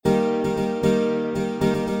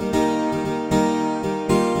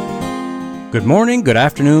Good morning, good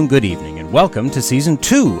afternoon, good evening, and welcome to Season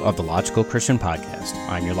 2 of the Logical Christian Podcast.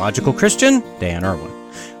 I'm your Logical Christian, Dan Irwin.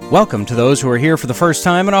 Welcome to those who are here for the first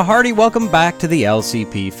time, and a hearty welcome back to the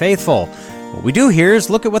LCP faithful. What we do here is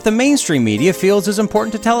look at what the mainstream media feels is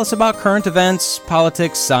important to tell us about current events,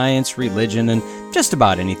 politics, science, religion, and just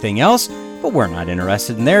about anything else, but we're not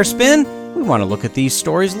interested in their spin. We want to look at these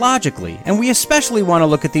stories logically, and we especially want to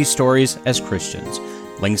look at these stories as Christians.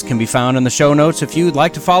 Links can be found in the show notes if you'd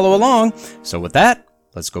like to follow along. So with that,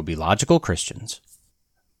 let's go be logical Christians.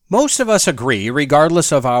 Most of us agree,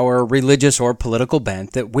 regardless of our religious or political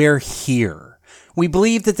bent, that we're here. We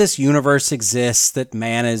believe that this universe exists, that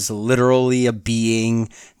man is literally a being,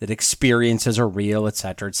 that experiences are real,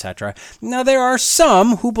 etc., etc. Now, there are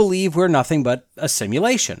some who believe we're nothing but a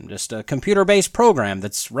simulation, just a computer-based program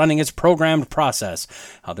that's running its programmed process.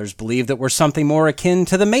 Others believe that we're something more akin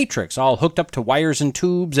to the Matrix, all hooked up to wires and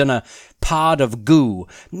tubes in a pod of goo.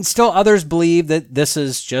 Still others believe that this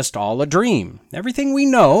is just all a dream. Everything we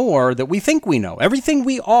know, or that we think we know, everything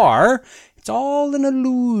we are, it's all an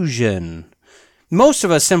illusion. Most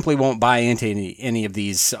of us simply won't buy into any of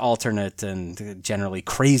these alternate and generally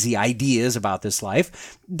crazy ideas about this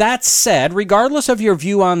life. That said, regardless of your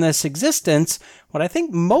view on this existence, what I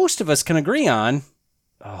think most of us can agree on,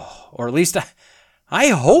 or at least I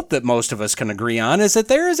hope that most of us can agree on, is that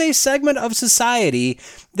there is a segment of society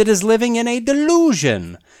that is living in a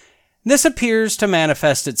delusion. This appears to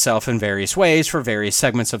manifest itself in various ways for various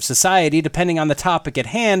segments of society, depending on the topic at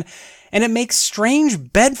hand, and it makes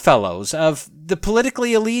strange bedfellows of the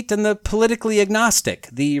politically elite and the politically agnostic,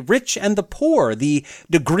 the rich and the poor, the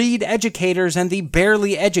degreed educators and the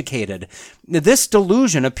barely educated. This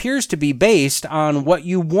delusion appears to be based on what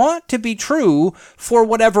you want to be true for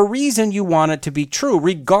whatever reason you want it to be true,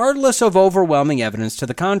 regardless of overwhelming evidence to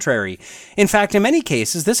the contrary. In fact, in many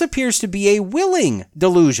cases, this appears to be a willing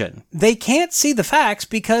delusion. They can't see the facts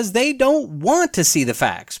because they don't want to see the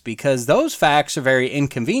facts, because those facts are very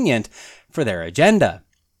inconvenient for their agenda.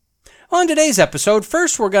 On today's episode,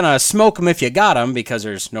 first we're going to smoke 'em if you got 'em, because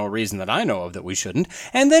there's no reason that I know of that we shouldn't,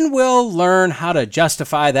 and then we'll learn how to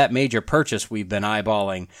justify that major purchase we've been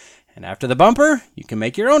eyeballing. And after the bumper, you can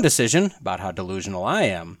make your own decision about how delusional I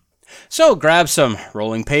am. So grab some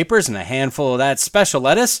rolling papers and a handful of that special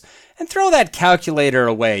lettuce, and throw that calculator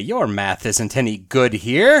away. Your math isn't any good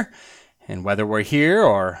here. And whether we're here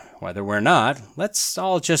or whether we're not, let's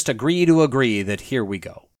all just agree to agree that here we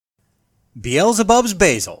go. Beelzebub's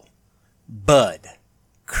Basil, Bud,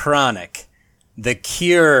 Chronic, The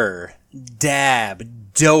Cure,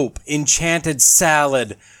 Dab, Dope, Enchanted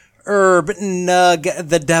Salad, Herb, Nug,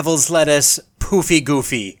 The Devil's Lettuce, Poofy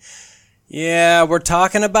Goofy. Yeah, we're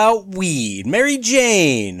talking about weed, Mary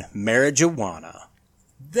Jane, marijuana.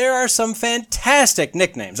 There are some fantastic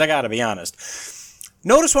nicknames, I gotta be honest.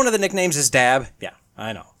 Notice one of the nicknames is Dab? Yeah,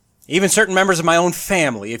 I know. Even certain members of my own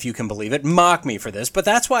family, if you can believe it, mock me for this, but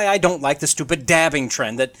that's why I don't like the stupid dabbing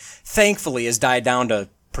trend that thankfully has died down to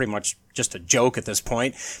pretty much just a joke at this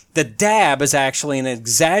point. The dab is actually an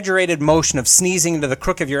exaggerated motion of sneezing into the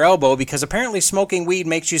crook of your elbow because apparently smoking weed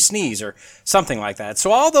makes you sneeze or something like that.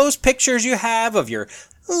 So all those pictures you have of your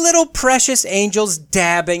little precious angels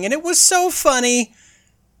dabbing, and it was so funny.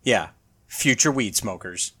 Yeah, future weed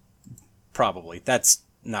smokers. Probably. That's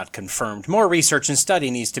not confirmed. More research and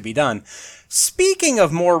study needs to be done. Speaking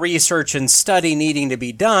of more research and study needing to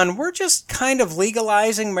be done, we're just kind of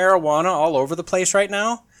legalizing marijuana all over the place right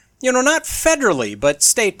now. You know, not federally, but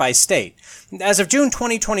state by state. As of June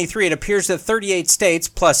 2023, it appears that 38 states,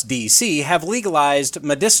 plus D.C., have legalized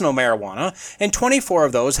medicinal marijuana, and 24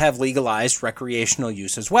 of those have legalized recreational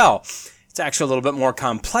use as well. It's actually a little bit more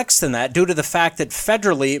complex than that due to the fact that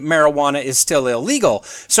federally marijuana is still illegal.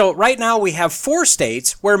 So right now we have 4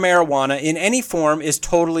 states where marijuana in any form is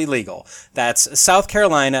totally legal. That's South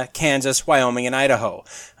Carolina, Kansas, Wyoming, and Idaho.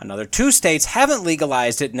 Another 2 states haven't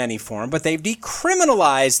legalized it in any form, but they've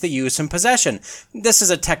decriminalized the use and possession. This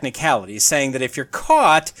is a technicality, saying that if you're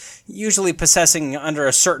caught, usually possessing under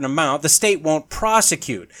a certain amount, the state won't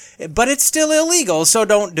prosecute. But it's still illegal, so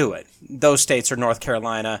don't do it. Those states are North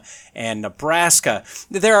Carolina and Nebraska.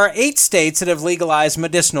 There are 8 states that have legalized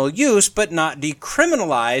medicinal use, but not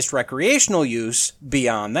decriminalized recreational use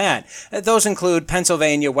beyond that. Those include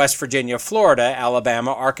Pennsylvania, West Virginia, Florida,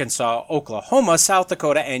 Alabama, Arkansas, Oklahoma, South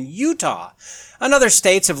Dakota, and Utah. And other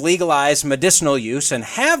states have legalized medicinal use and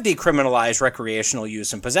have decriminalized recreational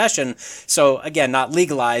use and possession. So again, not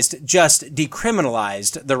legalized, just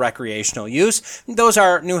decriminalized the recreational use. Those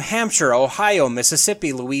are New Hampshire, Ohio,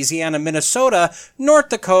 Mississippi, Louisiana, Minnesota, North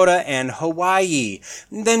Dakota, and Hawaii.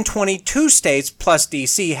 Then 22 states plus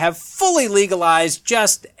DC have fully legalized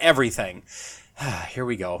just everything. Here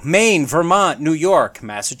we go. Maine, Vermont, New York,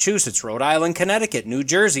 Massachusetts, Rhode Island, Connecticut, New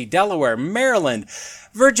Jersey, Delaware, Maryland,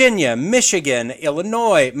 Virginia, Michigan,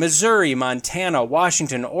 Illinois, Missouri, Montana,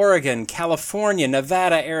 Washington, Oregon, California,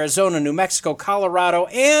 Nevada, Arizona, New Mexico, Colorado,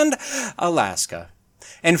 and Alaska.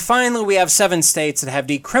 And finally, we have 7 states that have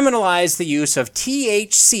decriminalized the use of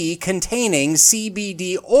THC-containing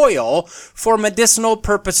CBD oil for medicinal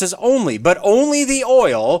purposes only, but only the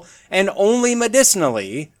oil and only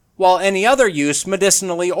medicinally, while any other use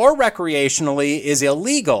medicinally or recreationally is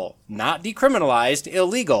illegal, not decriminalized,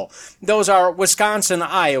 illegal. Those are Wisconsin,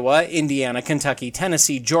 Iowa, Indiana, Kentucky,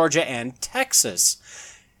 Tennessee, Georgia, and Texas.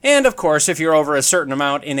 And, of course, if you're over a certain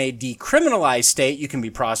amount in a decriminalized state, you can be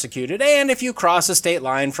prosecuted. And if you cross a state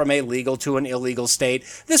line from a legal to an illegal state,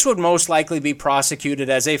 this would most likely be prosecuted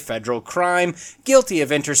as a federal crime, guilty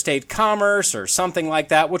of interstate commerce or something like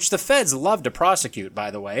that, which the feds love to prosecute,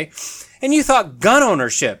 by the way. And you thought gun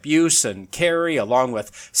ownership, use, and carry, along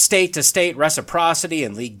with state-to-state reciprocity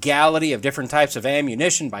and legality of different types of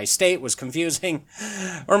ammunition by state was confusing.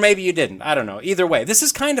 Or maybe you didn't. I don't know. Either way, this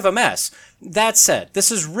is kind of a mess. That said,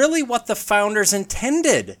 this is really what the founders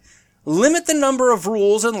intended. Limit the number of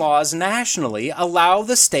rules and laws nationally, allow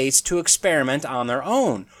the states to experiment on their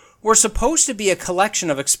own. We're supposed to be a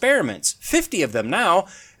collection of experiments, 50 of them now,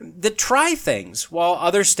 that try things while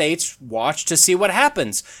other states watch to see what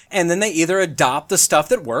happens. And then they either adopt the stuff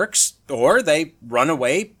that works or they run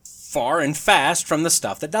away far and fast from the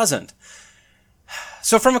stuff that doesn't.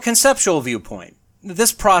 So from a conceptual viewpoint,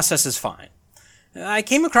 this process is fine. I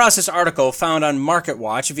came across this article found on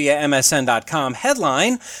MarketWatch via MSN.com.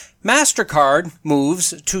 Headline, MasterCard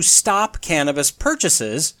moves to stop cannabis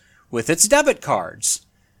purchases with its debit cards.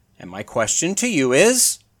 And my question to you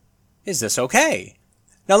is this okay?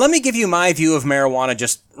 Now let me give you my view of marijuana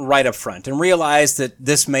just right up front and realize that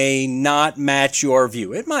this may not match your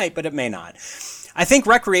view. It might, but it may not. I think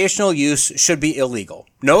recreational use should be illegal.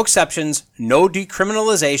 No exceptions, no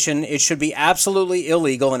decriminalization. It should be absolutely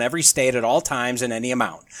illegal in every state at all times in any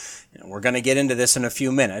amount. We're going to get into this in a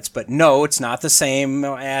few minutes, but no, it's not the same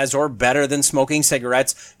as or better than smoking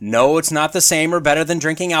cigarettes. No, it's not the same or better than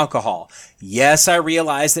drinking alcohol. Yes, I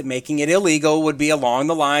realize that making it illegal would be along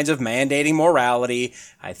the lines of mandating morality.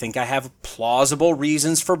 I think I have plausible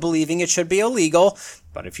reasons for believing it should be illegal,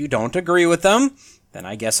 but if you don't agree with them, then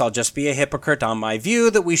I guess I'll just be a hypocrite on my view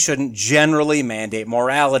that we shouldn't generally mandate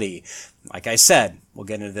morality. Like I said, we'll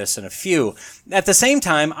get into this in a few. At the same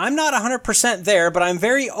time, I'm not 100% there, but I'm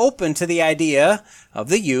very open to the idea of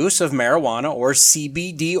the use of marijuana or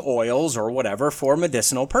CBD oils or whatever for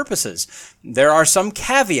medicinal purposes. There are some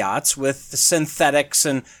caveats with synthetics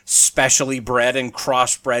and specially bred and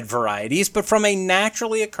crossbred varieties, but from a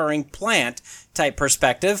naturally occurring plant type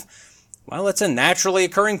perspective, well, it's a naturally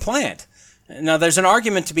occurring plant. Now, there's an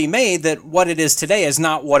argument to be made that what it is today is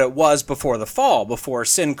not what it was before the fall, before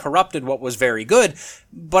sin corrupted what was very good.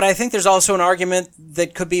 But I think there's also an argument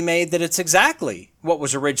that could be made that it's exactly what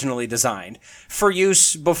was originally designed for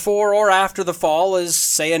use before or after the fall as,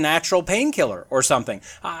 say, a natural painkiller or something.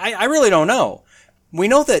 I really don't know. We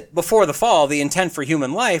know that before the fall, the intent for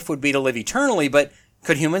human life would be to live eternally, but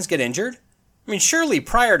could humans get injured? I mean, surely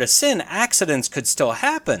prior to sin, accidents could still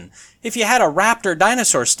happen. If you had a raptor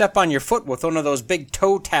dinosaur step on your foot with one of those big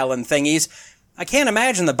toe talon thingies, I can't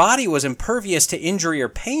imagine the body was impervious to injury or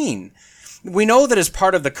pain. We know that as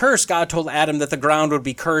part of the curse, God told Adam that the ground would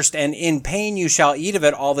be cursed, and in pain you shall eat of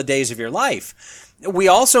it all the days of your life. We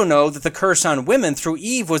also know that the curse on women through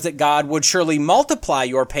Eve was that God would surely multiply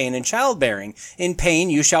your pain in childbearing. In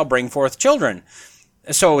pain you shall bring forth children.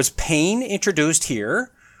 So is pain introduced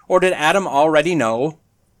here? Or did Adam already know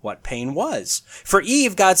what pain was? For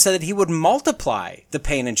Eve, God said that he would multiply the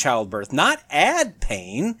pain in childbirth, not add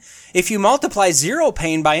pain. If you multiply zero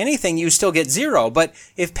pain by anything, you still get zero. But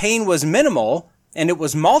if pain was minimal and it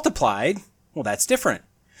was multiplied, well, that's different.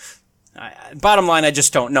 Bottom line, I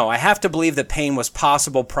just don't know. I have to believe that pain was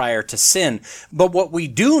possible prior to sin. But what we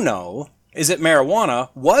do know is that marijuana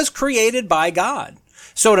was created by God.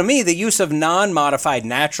 So to me, the use of non-modified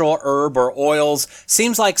natural herb or oils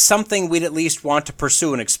seems like something we'd at least want to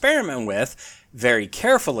pursue and experiment with very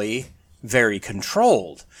carefully, very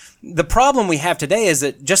controlled. The problem we have today is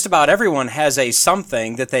that just about everyone has a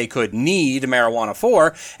something that they could need marijuana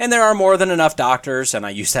for, and there are more than enough doctors, and I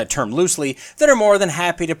use that term loosely, that are more than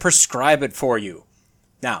happy to prescribe it for you.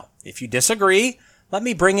 Now, if you disagree, let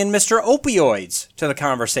me bring in Mr. Opioids to the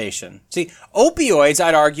conversation. See, opioids,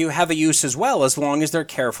 I'd argue, have a use as well, as long as they're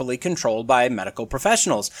carefully controlled by medical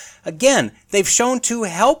professionals. Again, they've shown to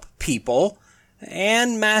help people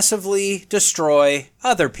and massively destroy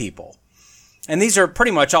other people. And these are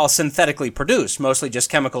pretty much all synthetically produced, mostly just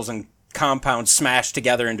chemicals and compounds smashed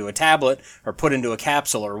together into a tablet or put into a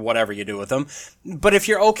capsule or whatever you do with them. But if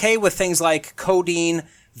you're okay with things like codeine,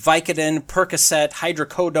 Vicodin, Percocet,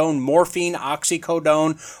 hydrocodone, morphine,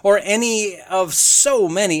 oxycodone, or any of so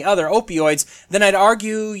many other opioids, then I'd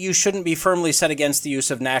argue you shouldn't be firmly set against the use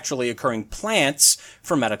of naturally occurring plants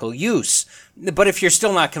for medical use. But if you're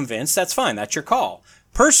still not convinced, that's fine. That's your call.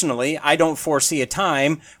 Personally, I don't foresee a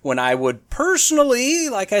time when I would personally,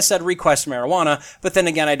 like I said, request marijuana, but then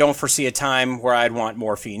again, I don't foresee a time where I'd want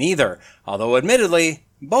morphine either. Although, admittedly,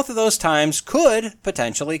 both of those times could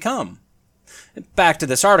potentially come. Back to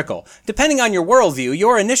this article. Depending on your worldview,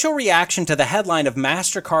 your initial reaction to the headline of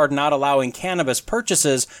MasterCard not allowing cannabis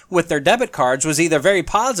purchases with their debit cards was either very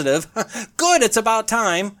positive, good, it's about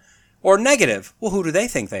time, or negative, well, who do they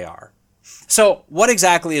think they are? So, what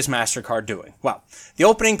exactly is MasterCard doing? Well, the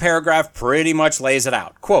opening paragraph pretty much lays it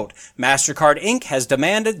out. Quote, MasterCard Inc. has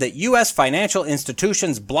demanded that U.S. financial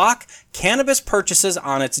institutions block cannabis purchases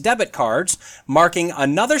on its debit cards, marking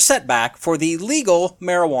another setback for the legal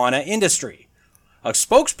marijuana industry. A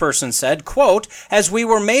spokesperson said, quote, as we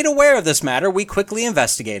were made aware of this matter, we quickly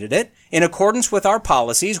investigated it. In accordance with our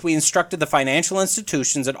policies, we instructed the financial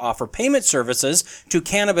institutions that offer payment services to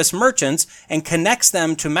cannabis merchants and connects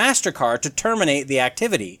them to MasterCard to terminate the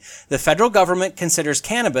activity. The federal government considers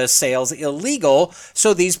cannabis sales illegal,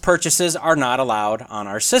 so these purchases are not allowed on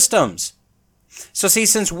our systems. So see,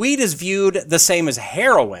 since weed is viewed the same as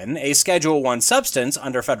heroin, a Schedule I substance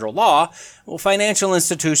under federal law, well, financial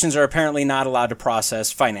institutions are apparently not allowed to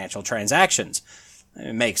process financial transactions.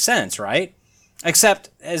 It makes sense, right? Except,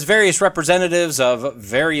 as various representatives of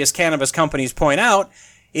various cannabis companies point out,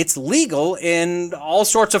 it's legal in all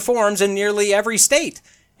sorts of forms in nearly every state.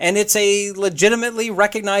 And it's a legitimately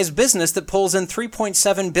recognized business that pulls in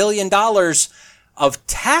 $3.7 billion of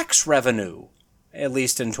tax revenue, at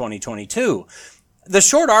least in 2022. The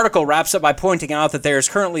short article wraps up by pointing out that there is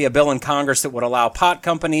currently a bill in Congress that would allow pot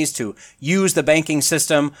companies to use the banking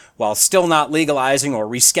system while still not legalizing or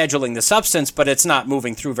rescheduling the substance, but it's not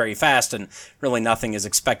moving through very fast, and really nothing is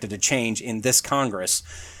expected to change in this Congress.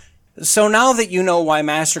 So now that you know why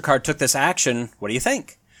MasterCard took this action, what do you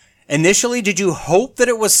think? Initially, did you hope that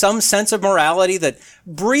it was some sense of morality that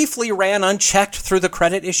briefly ran unchecked through the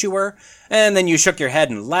credit issuer? And then you shook your head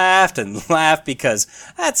and laughed because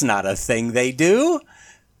that's not a thing they do.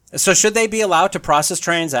 So should they be allowed to process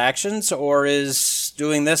transactions, or is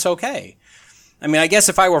doing this okay? I mean, I guess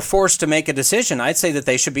if I were forced to make a decision, I'd say that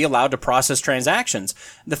they should be allowed to process transactions.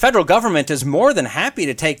 The federal government is more than happy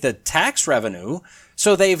to take the tax revenue,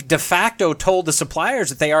 so they've de facto told the suppliers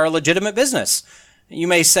that they are a legitimate business. You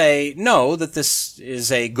may say, no, that this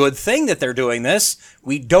is a good thing that they're doing this.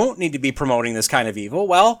 We don't need to be promoting this kind of evil.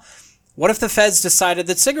 Well, what if the feds decided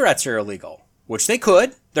that cigarettes are illegal? Which they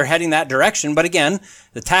could. They're heading that direction. But again,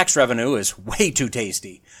 the tax revenue is way too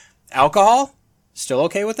tasty. Alcohol? Still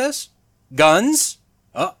okay with this? Guns?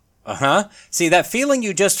 See, that feeling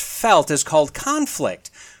you just felt is called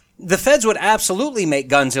conflict. The feds would absolutely make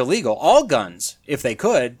guns illegal. All guns, if they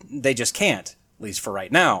could. They just can't, at least for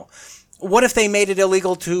right now. What if they made it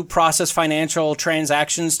illegal to process financial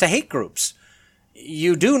transactions to hate groups?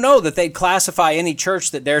 You do know that they'd classify any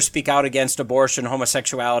church that dare speak out against abortion,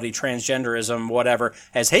 homosexuality, transgenderism, whatever,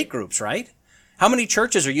 as hate groups, right? How many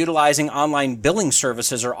churches are utilizing online billing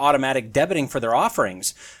services or automatic debiting for their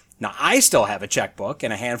offerings? Now, I still have a checkbook,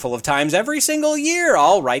 and a handful of times every single year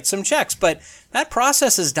I'll write some checks, but that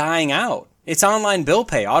process is dying out. It's online bill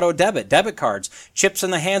pay, auto debit, debit cards, chips in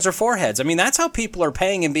the hands or foreheads. I mean, that's how people are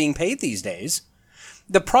paying and being paid these days.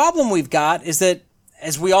 The problem we've got is that,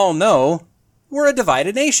 as we all know, we're a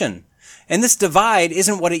divided nation. And this divide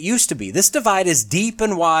isn't what it used to be. This divide is deep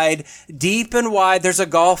and wide, deep and wide. There's a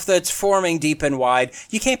gulf that's forming deep and wide.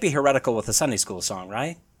 You can't be heretical with a Sunday school song,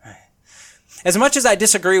 right? As much as I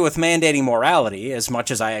disagree with mandating morality, as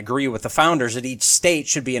much as I agree with the founders that each state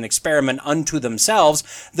should be an experiment unto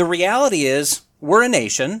themselves, the reality is we're a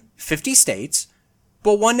nation, 50 states,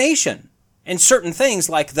 but one nation. And certain things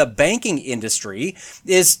like the banking industry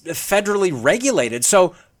is federally regulated.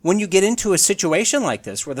 So when you get into a situation like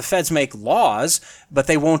this where the feds make laws, but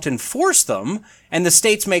they won't enforce them, and the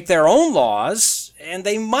states make their own laws, and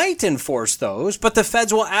they might enforce those, but the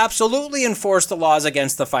feds will absolutely enforce the laws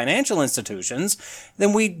against the financial institutions,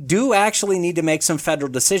 then we do actually need to make some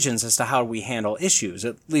federal decisions as to how we handle issues,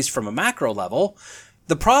 at least from a macro level.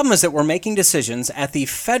 The problem is that we're making decisions at the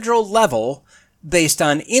federal level based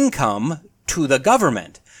on income to the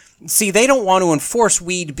government. See, they don't want to enforce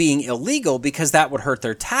weed being illegal because that would hurt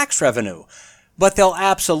their tax revenue. But they'll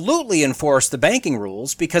absolutely enforce the banking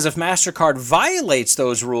rules because if MasterCard violates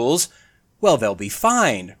those rules, well, they'll be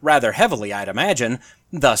fined, rather heavily, I'd imagine,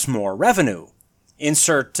 thus more revenue.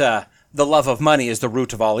 Insert the love of money is the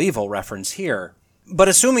root of all evil reference here. But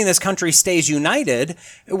assuming this country stays united,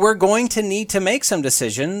 we're going to need to make some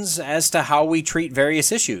decisions as to how we treat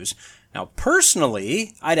various issues. Now,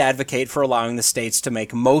 personally, I'd advocate for allowing the states to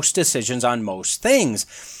make most decisions on most things.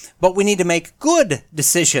 But we need to make good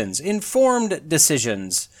decisions, informed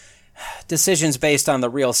decisions, decisions based on the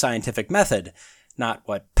real scientific method, not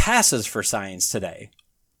what passes for science today.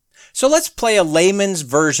 So let's play a layman's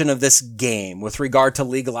version of this game with regard to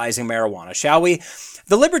legalizing marijuana, shall we?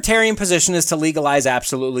 The libertarian position is to legalize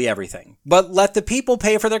absolutely everything, but let the people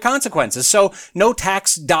pay for their consequences. So no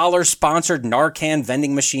tax dollar-sponsored Narcan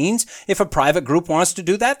vending machines. If a private group wants to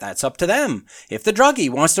do that, that's up to them. If the druggie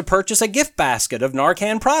wants to purchase a gift basket of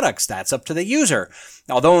Narcan products, that's up to the user.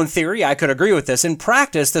 Although in theory I could agree with this, in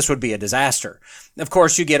practice this would be a disaster. Of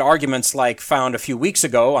course, you get arguments like found a few weeks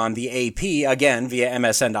ago on the AP, again via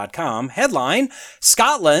MSN.com, headline,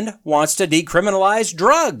 Scotland wants to decriminalize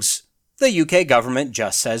drugs. The UK government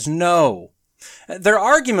just says no. Their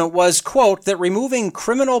argument was, quote, that removing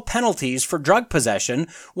criminal penalties for drug possession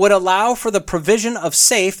would allow for the provision of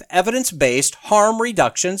safe, evidence-based harm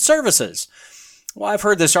reduction services. Well, I've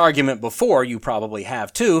heard this argument before, you probably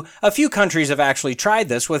have too. A few countries have actually tried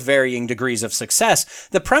this with varying degrees of success.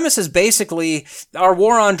 The premise is basically, our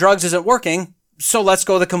war on drugs isn't working, so let's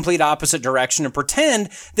go the complete opposite direction and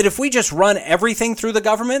pretend that if we just run everything through the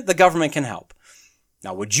government can help.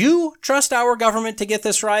 Now, would you trust our government to get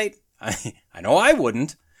this right? I know I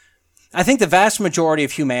wouldn't. I think the vast majority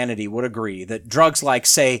of humanity would agree that drugs like,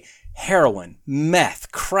 say, heroin,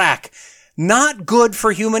 meth, crack, not good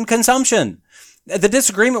for human consumption. The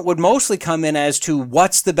disagreement would mostly come in as to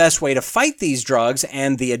what's the best way to fight these drugs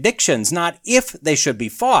and the addictions, not if they should be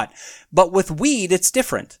fought. But with weed, it's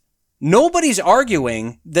different. Nobody's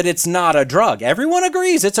arguing that it's not a drug. Everyone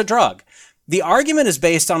agrees it's a drug. The argument is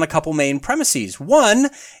based on a couple main premises. One,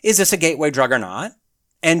 is this a gateway drug or not?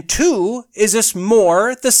 And two, is this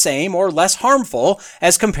more, the same, or less harmful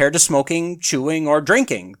as compared to smoking, chewing, or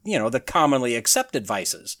drinking? The commonly accepted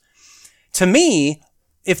vices. To me,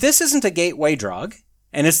 if this isn't a gateway drug,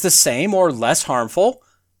 and it's the same or less harmful,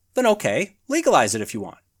 then okay, legalize it if you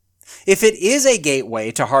want. If it is a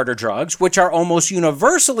gateway to harder drugs, which are almost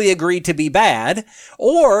universally agreed to be bad,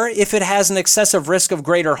 or if it has an excessive risk of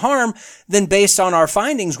greater harm, then based on our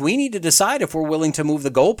findings, we need to decide if we're willing to move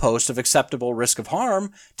the goalpost of acceptable risk of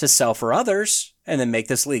harm to self or others, and then make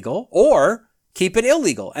this legal, or keep it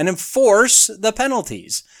illegal and enforce the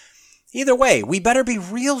penalties. Either way, we better be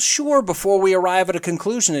real sure before we arrive at a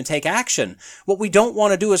conclusion and take action. What we don't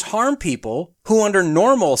want to do is harm people who under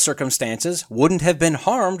normal circumstances wouldn't have been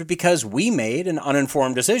harmed because we made an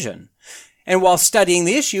uninformed decision. And while studying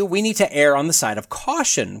the issue, we need to err on the side of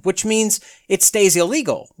caution, which means it stays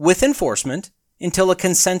illegal with enforcement until a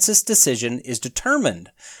consensus decision is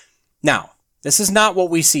determined. Now, this is not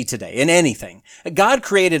what we see today in anything. God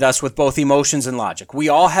created us with both emotions and logic. We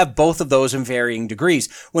all have both of those in varying degrees.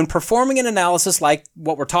 When performing an analysis like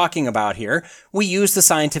what we're talking about here, we use the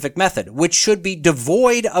scientific method, which should be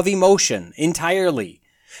devoid of emotion entirely.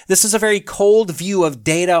 This is a very cold view of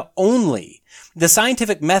data only. The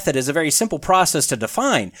scientific method is a very simple process to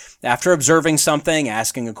define. After observing something,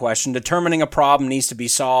 asking a question, determining a problem needs to be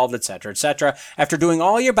solved, etc., etc. After doing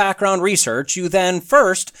all your background research, you then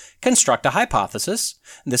first construct a hypothesis.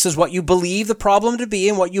 This is what you believe the problem to be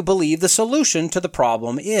and what you believe the solution to the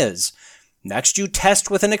problem is. Next, you test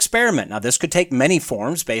with an experiment. Now, this could take many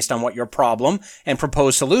forms based on what your problem and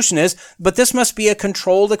proposed solution is, but this must be a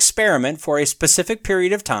controlled experiment for a specific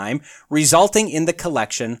period of time, resulting in the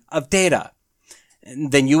collection of data.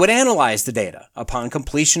 And then you would analyze the data. Upon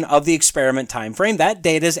completion of the experiment time frame, that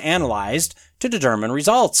data is analyzed to determine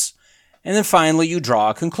results. And then finally, you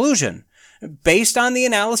draw a conclusion. Based on the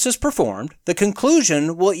analysis performed, the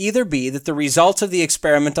conclusion will either be that the results of the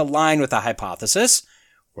experiment align with the hypothesis,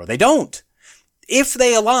 or they don't. If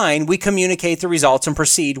they align, we communicate the results and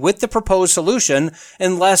proceed with the proposed solution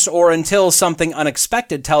unless or until something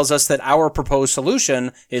unexpected tells us that our proposed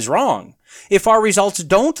solution is wrong. If our results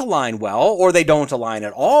don't align well, or they don't align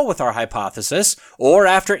at all with our hypothesis, or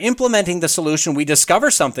after implementing the solution we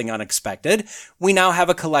discover something unexpected, we now have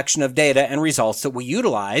a collection of data and results that we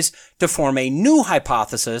utilize to form a new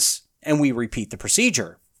hypothesis, and we repeat the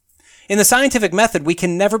procedure. In the scientific method, we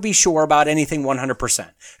can never be sure about anything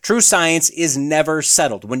 100%. True science is never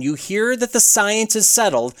settled. When you hear that the science is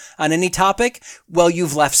settled on any topic, well,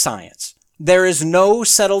 you've left science. There is no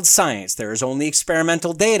settled science. There is only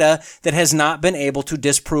experimental data that has not been able to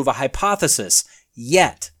disprove a hypothesis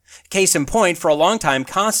yet. Case in point, for a long time,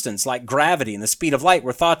 constants like gravity and the speed of light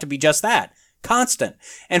were thought to be just that, constant.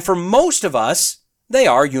 And for most of us, they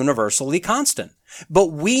are universally constant. But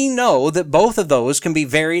we know that both of those can be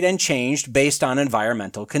varied and changed based on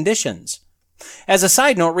environmental conditions. As a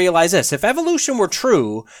side note, realize this: if evolution were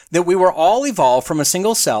true, that we were all evolved from a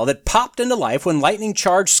single cell that popped into life when lightning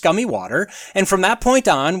charged scummy water, and from that point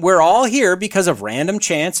on, we're all here because of random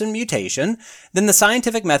chance and mutation, then the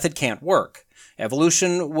scientific method can't work.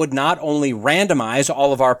 Evolution would not only randomize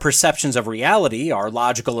all of our perceptions of reality, our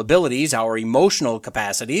logical abilities, our emotional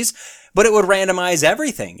capacities, but it would randomize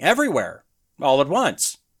everything, everywhere, all at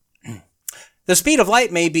once. The speed of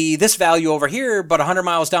light may be this value over here, but 100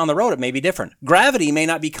 miles down the road it may be different. Gravity may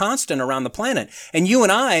not be constant around the planet, and you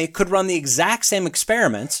and I could run the exact same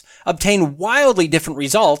experiments, obtain wildly different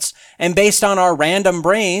results, and based on our random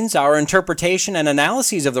brains, our interpretation and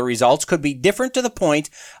analyses of the results could be different to the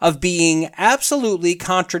point of being absolutely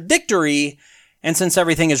contradictory, and since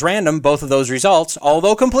everything is random, both of those results,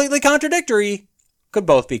 although completely contradictory, could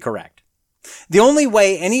both be correct. The only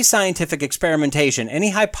way any scientific experimentation, any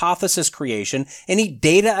hypothesis creation, any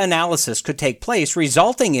data analysis could take place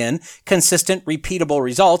resulting in consistent, repeatable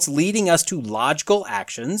results leading us to logical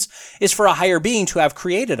actions is for a higher being to have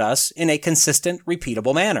created us in a consistent,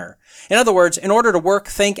 repeatable manner. In other words, in order to work,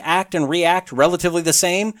 think, act, and react relatively the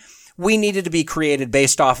same, we needed to be created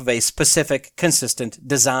based off of a specific, consistent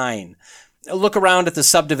design. Look around at the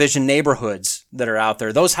subdivision neighborhoods that are out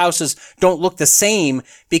there. Those houses don't look the same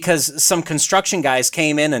because some construction guys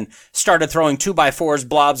came in and started throwing 2x4s,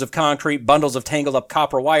 blobs of concrete, bundles of tangled up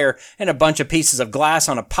copper wire, and a bunch of pieces of glass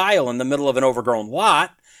on a pile in the middle of an overgrown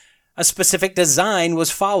lot. A specific design was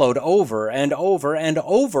followed over and over and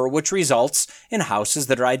over, which results in houses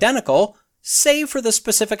that are identical, save for the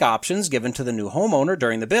specific options given to the new homeowner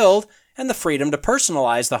during the build and the freedom to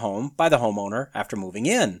personalize the home by the homeowner after moving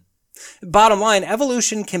in. Bottom line,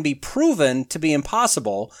 evolution can be proven to be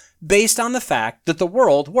impossible based on the fact that the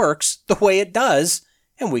world works the way it does,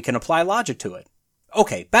 and we can apply logic to it.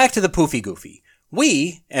 Okay, back to the poofy goofy.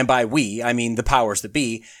 We, and by we, I mean the powers that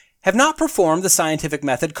be, have not performed the scientific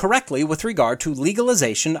method correctly with regard to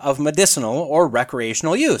legalization of medicinal or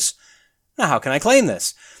recreational use. Now, how can I claim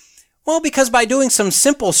this? Well, because by doing some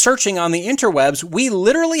simple searching on the interwebs, we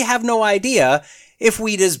literally have no idea if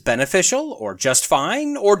weed is beneficial, or just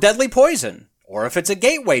fine, or deadly poison, or if it's a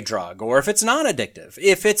gateway drug, or if it's non-addictive,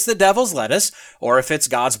 if it's the devil's lettuce, or if it's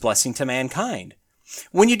God's blessing to mankind.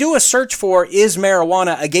 When you do a search for, is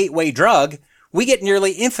marijuana a gateway drug, we get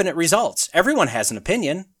nearly infinite results. Everyone has an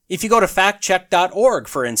opinion. If you go to factcheck.org,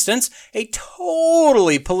 for instance, a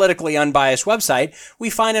totally politically unbiased website, we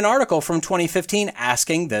find an article from 2015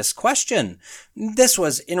 asking this question. This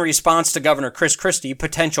was in response to Governor Chris Christie,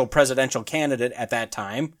 potential presidential candidate at that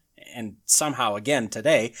time, and somehow again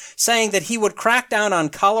today, saying that he would crack down on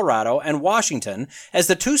Colorado and Washington as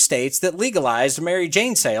the two states that legalized Mary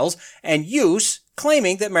Jane sales and use,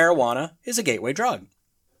 claiming that marijuana is a gateway drug.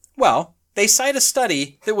 Well, they cite a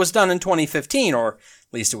study that was done in 2015, or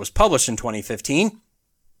at least it was published in 2015.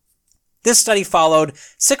 This study followed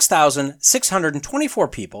 6,624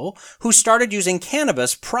 people who started using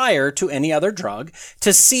cannabis prior to any other drug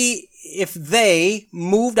to see if they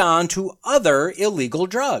moved on to other illegal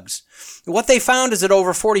drugs. What they found is that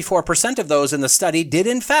over 44% of those in the study did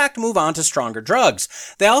in fact move on to stronger drugs.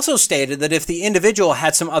 They also stated that if the individual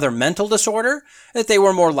had some other mental disorder, that they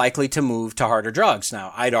were more likely to move to harder drugs.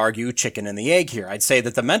 Now, I'd argue chicken and the egg here. I'd say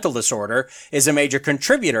that the mental disorder is a major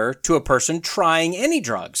contributor to a person trying any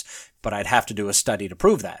drugs, but I'd have to do a study to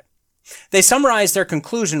prove that. They summarized their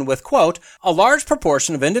conclusion with, quote, a large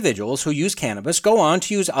proportion of individuals who use cannabis go on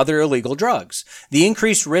to use other illegal drugs. The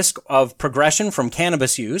increased risk of progression from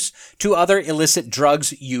cannabis use to other illicit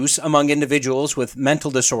drugs use among individuals with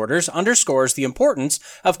mental disorders underscores the importance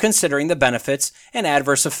of considering the benefits and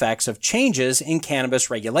adverse effects of changes in cannabis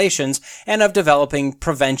regulations and of developing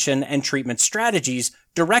prevention and treatment strategies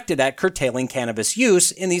directed at curtailing cannabis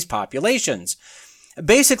use in these populations.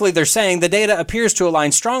 Basically, they're saying the data appears to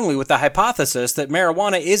align strongly with the hypothesis that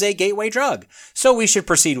marijuana is a gateway drug, so we should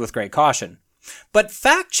proceed with great caution. But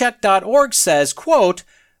factcheck.org says, quote,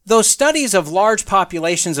 though studies of large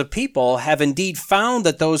populations of people have indeed found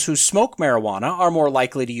that those who smoke marijuana are more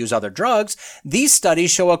likely to use other drugs, these studies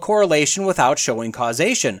show a correlation without showing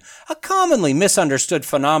causation, a commonly misunderstood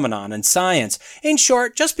phenomenon in science. In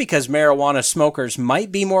short, just because marijuana smokers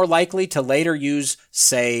might be more likely to later use,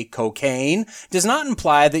 say, cocaine, does not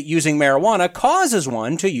imply that using marijuana causes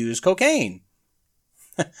one to use cocaine.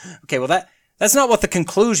 Okay, well that That's not what the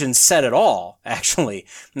conclusion said at all, actually.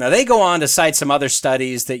 Now, they go on to cite some other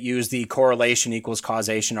studies that use the correlation equals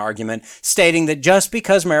causation argument, stating that just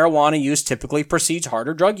because marijuana use typically precedes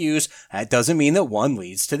harder drug use, that doesn't mean that one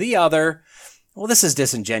leads to the other. Well, this is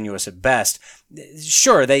disingenuous at best.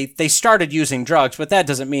 Sure, they started using drugs, but that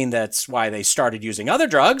doesn't mean that's why they started using other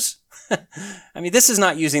drugs. I mean, this is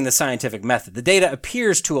not using the scientific method. The data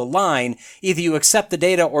appears to align. Either you accept the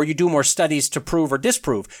data or you do more studies to prove or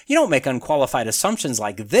disprove. You don't make unqualified assumptions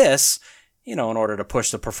like this, in order to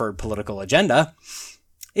push the preferred political agenda.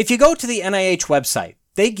 If you go to the NIH website,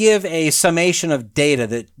 they give a summation of data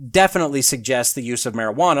that definitely suggests the use of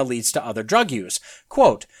marijuana leads to other drug use.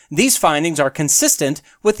 Quote, "These findings are consistent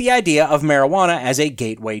with the idea of marijuana as a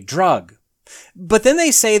gateway drug." But then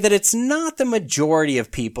they say that it's not the majority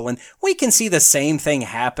of people, and we can see the same thing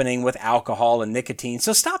happening with alcohol and nicotine,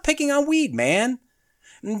 so stop picking on weed, man.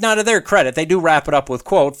 Now, to their credit, they do wrap it up with,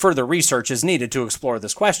 quote, "Further research is needed to explore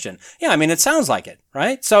this question." Yeah, I mean, it sounds like it,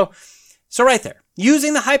 right? So right there,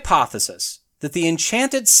 using the hypothesis that the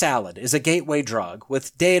enchanted salad is a gateway drug,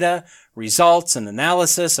 with data, results, and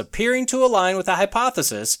analysis appearing to align with the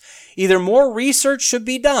hypothesis, either more research should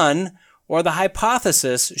be done or the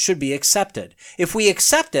hypothesis should be accepted. If we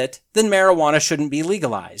accept it, then marijuana shouldn't be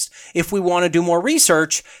legalized. If we want to do more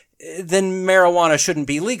research, then marijuana shouldn't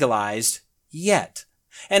be legalized yet.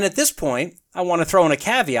 And at this point, I want to throw in a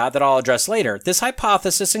caveat that I'll address later. This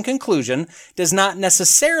hypothesis and conclusion does not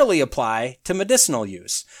necessarily apply to medicinal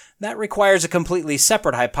use. That requires a completely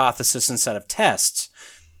separate hypothesis and set of tests.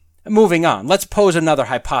 Moving on, let's pose another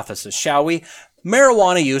hypothesis, shall we?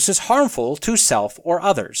 Marijuana use is harmful to self or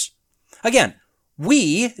others. Again,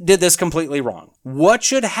 we did this completely wrong. What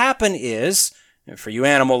should happen is, for you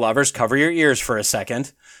animal lovers, cover your ears for a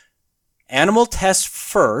second. Animal test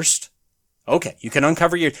first. Okay, you can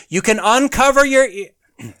uncover your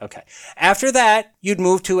Okay. After that, you'd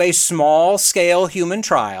move to a small-scale human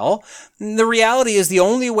trial. The reality is the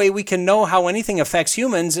only way we can know how anything affects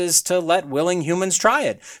humans is to let willing humans try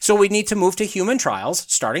it. So we need to move to human trials,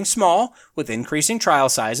 starting small, with increasing trial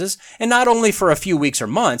sizes, and not only for a few weeks or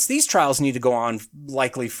months. These trials need to go on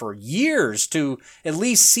likely for years to at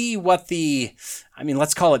least see what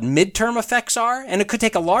let's call it midterm effects are, and it could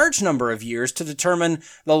take a large number of years to determine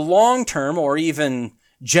the long-term or even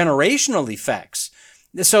generational effects.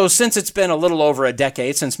 So since it's been a little over a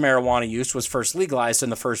decade since marijuana use was first legalized in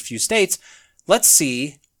the first few states, let's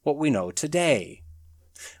see what we know today.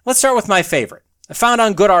 Let's start with my favorite. Found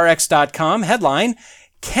on GoodRx.com, headline,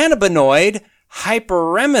 Cannabinoid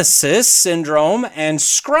Hyperemesis Syndrome and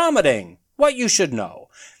Scromiting. What you should know.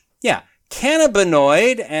 Yeah,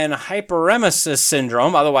 cannabinoid and hyperemesis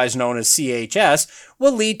syndrome, otherwise known as CHS,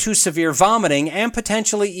 will lead to severe vomiting and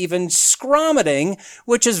potentially even scromiting,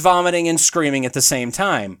 which is vomiting and screaming at the same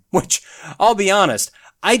time. Which, I'll be honest,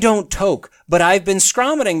 I don't toke, but I've been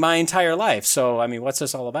scromiting my entire life. So, what's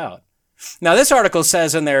this all about? Now, this article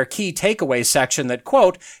says in their key takeaway section that,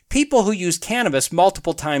 quote, people who use cannabis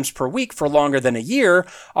multiple times per week for longer than a year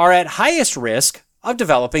are at highest risk of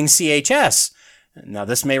developing CHS. Now,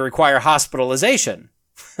 this may require hospitalization.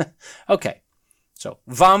 Okay, so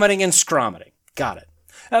vomiting and scromiting. Got it.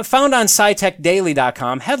 Found on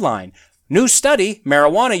SciTechDaily.com, headline, new study,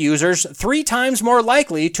 marijuana users 3 times more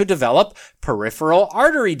likely to develop peripheral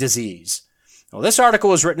artery disease. Well, this article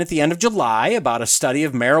was written at the end of July about a study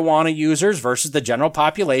of marijuana users versus the general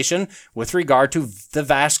population with regard to the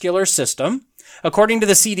vascular system. According to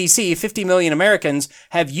the CDC, 50 million Americans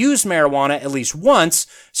have used marijuana at least once,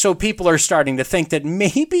 so people are starting to think that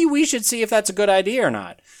maybe we should see if that's a good idea or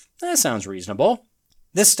not. That sounds reasonable.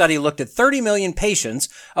 This study looked at 30 million patients,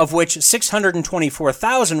 of which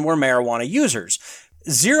 624,000 were marijuana users.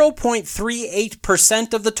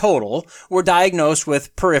 0.38% of the total were diagnosed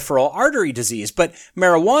with peripheral artery disease, but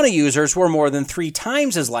marijuana users were more than 3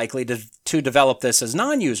 times as likely to develop this as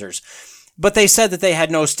non-users. But they said that they had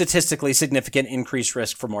no statistically significant increased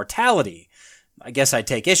risk for mortality. I guess I'd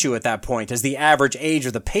take issue at that point, as the average age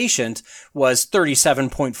of the patient was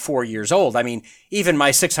 37.4 years old. Even my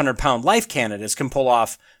 600-pound life candidates can pull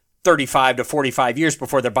off 35 to 45 years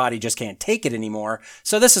before their body just can't take it anymore.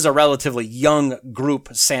 So this is a relatively young group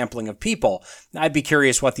sampling of people. I'd be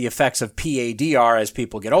curious what the effects of PAD are as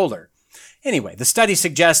people get older. Anyway, the study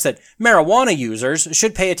suggests that marijuana users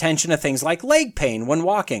should pay attention to things like leg pain when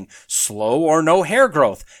walking, slow or no hair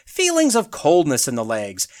growth, feelings of coldness in the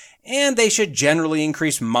legs, and they should generally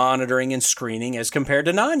increase monitoring and screening as compared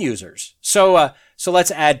to non-users. So let's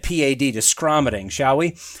add PAD to scromiting, shall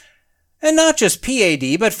we? And not just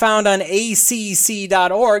PAD, but found on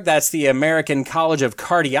ACC.org, that's the American College of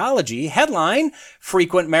Cardiology, headline,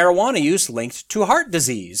 frequent marijuana use linked to heart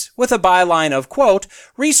disease, with a byline of, quote,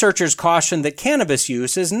 researchers caution that cannabis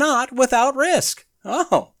use is not without risk.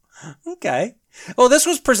 Oh, okay. Well, this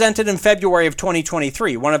was presented in February of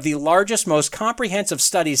 2023, one of the largest, most comprehensive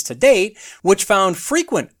studies to date, which found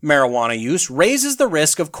frequent marijuana use raises the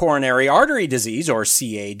risk of coronary artery disease, or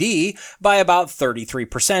CAD, by about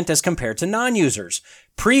 33% as compared to non-users.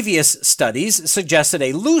 Previous studies suggested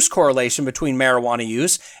a loose correlation between marijuana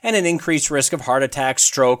use and an increased risk of heart attack,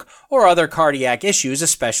 stroke, or other cardiac issues,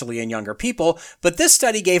 especially in younger people, but this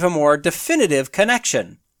study gave a more definitive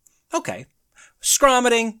connection. Okay.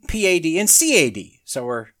 Scromiting, PAD, and CAD. So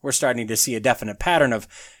we're starting to see a definite pattern of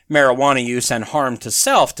marijuana use and harm to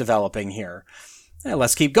self developing here.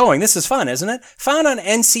 Let's keep going. This is fun, isn't it? Found on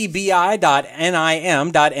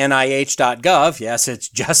ncbi.nim.nih.gov. Yes, it's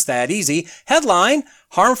just that easy. Headline,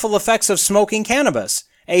 harmful effects of smoking cannabis.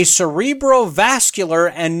 A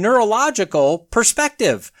cerebrovascular and neurological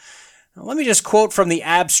perspective. Now, let me just quote from the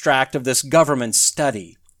abstract of this government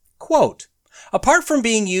study. Quote, apart from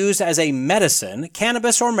being used as a medicine,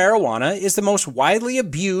 cannabis or marijuana is the most widely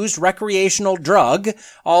abused recreational drug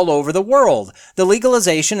all over the world. The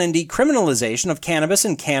legalization and decriminalization of cannabis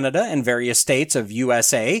in Canada and various states of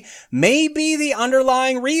USA may be the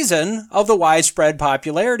underlying reason of the widespread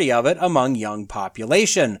popularity of it among young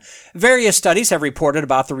population. Various studies have reported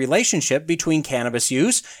about the relationship between cannabis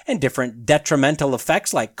use and different detrimental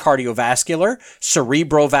effects like cardiovascular,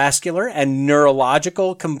 cerebrovascular, and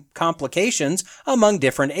neurological complications among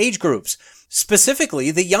different age groups.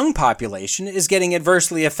 Specifically, the young population is getting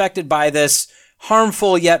adversely affected by this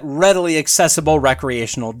harmful yet readily accessible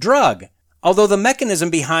recreational drug. Although the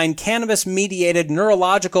mechanism behind cannabis-mediated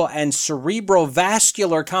neurological and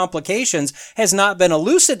cerebrovascular complications has not been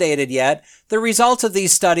elucidated yet, the results of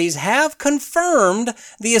these studies have confirmed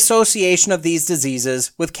the association of these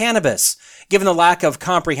diseases with cannabis. Given the lack of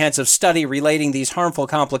comprehensive study relating these harmful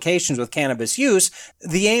complications with cannabis use,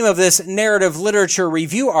 the aim of this narrative literature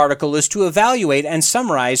review article is to evaluate and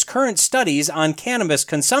summarize current studies on cannabis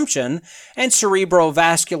consumption and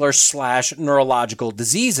cerebrovascular/neurological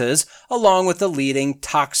diseases, along with the leading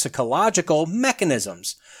toxicological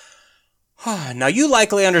mechanisms. Now, you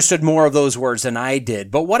likely understood more of those words than I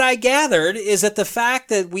did, but what I gathered is that the fact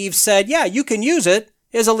that we've said, yeah, you can use it,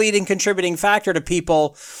 is a leading contributing factor to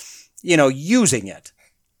people, using it.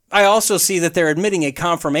 I also see that they're admitting a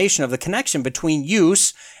confirmation of the connection between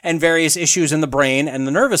use and various issues in the brain and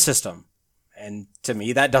the nervous system. And to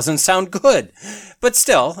me, that doesn't sound good. But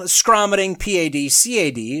still, scromiting, PAD,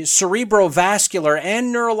 CAD, cerebrovascular,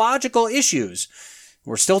 and neurological issues.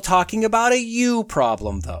 We're still talking about a you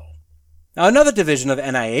problem, though. Now, another division of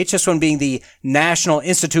NIH, this one being the National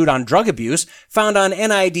Institute on Drug Abuse, found on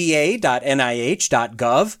nida.nih.gov,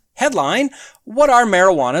 headline, what are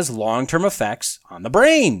marijuana's long-term effects on the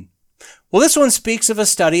brain? Well, this one speaks of a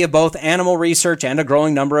study of both animal research and a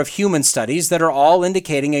growing number of human studies that are all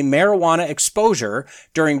indicating a marijuana exposure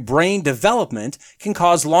during brain development can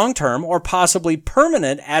cause long-term or possibly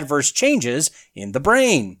permanent adverse changes in the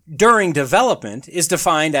brain. During development is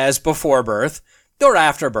defined as before birth, or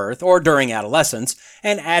after birth, or during adolescence,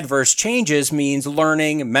 and adverse changes means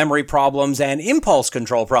learning, memory problems, and impulse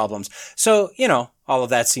control problems. So, all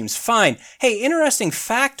of that seems fine. Hey, interesting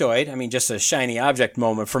factoid, just a shiny object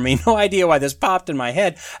moment for me, no idea why this popped in my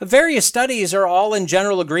head. Various studies are all in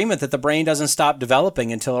general agreement that the brain doesn't stop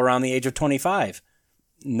developing until around the age of 25.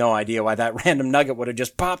 No idea why that random nugget would have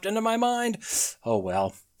just popped into my mind. Oh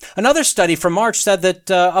well. Another study from March said that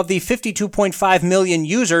of the 52.5 million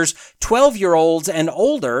users, 12-year-olds and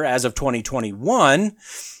older as of 2021,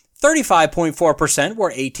 35.4%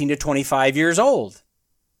 were 18 to 25 years old.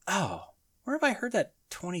 Oh, where have I heard that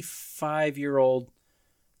 25-year-old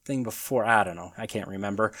thing before? I don't know. I can't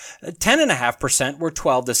remember. 10.5% were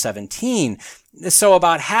 12 to 17. So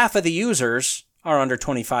about half of the users are under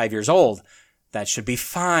 25 years old. That should be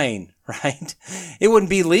fine, right? It wouldn't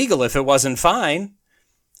be legal if it wasn't fine.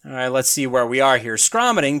 All right, let's see where we are here.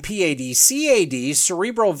 Scromiting, PAD, CAD,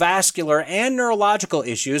 cerebrovascular, and neurological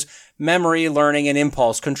issues, memory, learning, and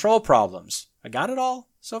impulse control problems. I got it all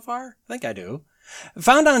so far? I think I do.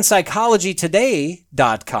 Found on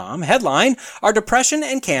psychologytoday.com, headline, are depression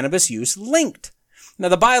and cannabis use linked? Now,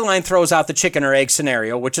 the byline throws out the chicken or egg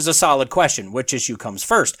scenario, which is a solid question. Which issue comes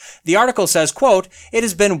first? The article says, quote, it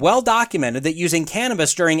has been well documented that using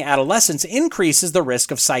cannabis during adolescence increases the risk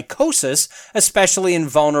of psychosis, especially in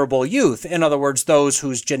vulnerable youth. In other words, those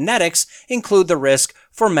whose genetics include the risk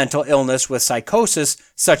for mental illness with psychosis,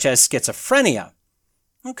 such as schizophrenia.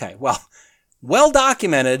 Okay, well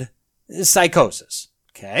documented Psychosis.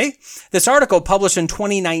 Okay. This article, published in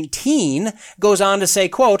 2019, goes on to say,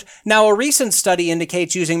 quote, "Now a recent study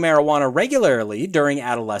indicates using marijuana regularly during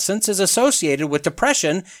adolescence is associated with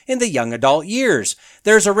depression in the young adult years.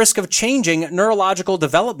 There's a risk of changing neurological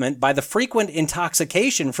development by the frequent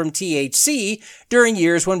intoxication from THC during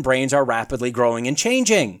years when brains are rapidly growing and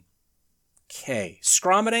changing." Okay.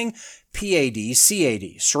 Scromiting, PAD,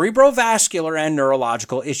 CAD, cerebrovascular and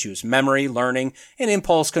neurological issues, memory, learning, and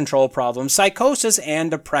impulse control problems, psychosis,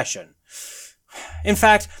 and depression. In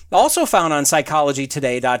fact, also found on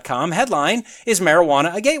psychologytoday.com, headline, "Is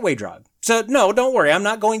marijuana a gateway drug?" So no, don't worry, I'm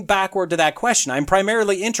not going backward to that question. I'm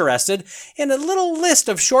primarily interested in a little list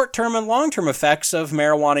of short-term and long-term effects of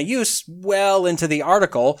marijuana use well into the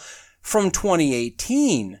article from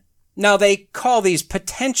 2018. Now, they call these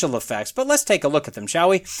potential effects, but let's take a look at them, shall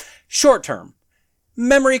we? Short term.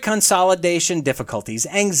 Memory consolidation difficulties,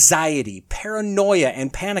 anxiety, paranoia,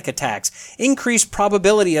 and panic attacks, increased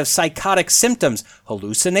probability of psychotic symptoms,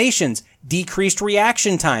 hallucinations, decreased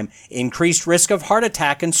reaction time, increased risk of heart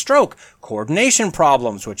attack and stroke, coordination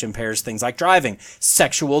problems, which impairs things like driving,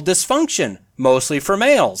 sexual dysfunction, mostly for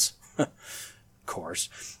males. Of course.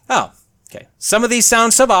 Oh, okay. Some of these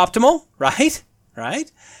sound suboptimal, right? Right?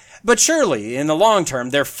 But surely, in the long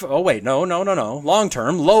term, long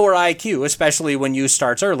term, lower IQ, especially when use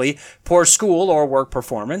starts early, poor school or work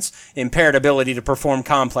performance, impaired ability to perform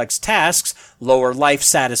complex tasks, lower life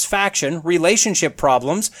satisfaction, relationship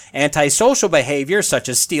problems, antisocial behavior such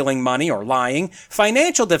as stealing money or lying,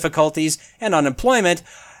 financial difficulties, and unemployment,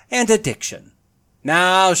 and addiction.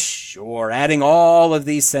 Now, sure, adding all of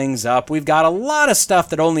these things up, we've got a lot of stuff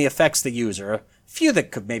that only affects the user. Few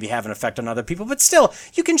that could maybe have an effect on other people, but still,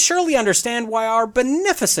 you can surely understand why our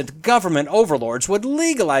beneficent government overlords would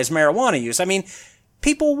legalize marijuana use. I mean,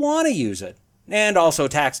 people want to use it, and also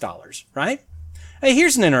tax dollars, right?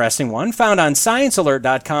 Here's an interesting one, found on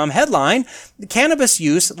ScienceAlert.com, headline, "Cannabis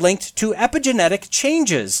use linked to epigenetic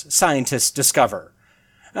changes, scientists discover."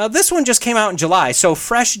 This one just came out in July, so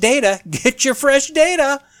fresh data, get your fresh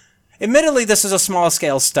data. Admittedly, this is a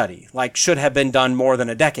small-scale study, should have been done more than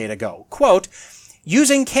a decade ago. Quote,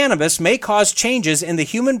 "Using cannabis may cause changes in the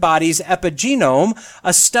human body's epigenome.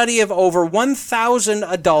 A study of over 1,000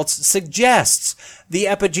 adults suggests the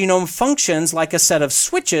epigenome functions like a set of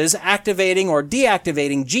switches activating or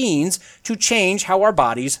deactivating genes to change how our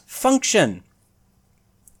bodies function."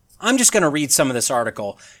 I'm just going to read some of this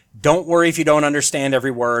article. Don't worry if you don't understand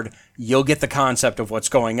every word. You'll get the concept of what's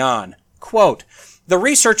going on. Quote, "The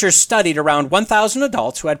researchers studied around 1,000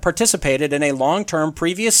 adults who had participated in a long-term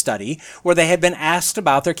previous study where they had been asked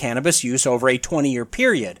about their cannabis use over a 20-year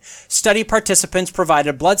period. Study participants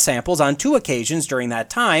provided blood samples on 2 occasions during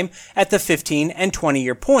that time at the 15 and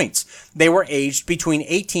 20-year points. They were aged between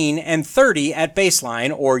 18 and 30 at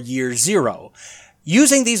baseline or year 0.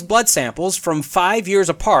 Using these blood samples from 5 years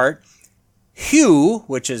apart, Hugh,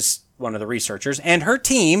 which is one of the researchers, and her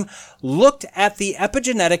team looked at the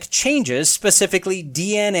epigenetic changes, specifically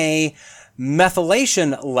DNA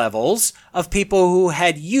methylation levels of people who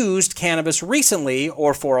had used cannabis recently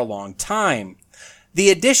or for a long time. The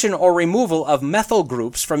addition or removal of methyl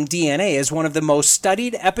groups from DNA is one of the most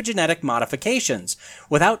studied epigenetic modifications.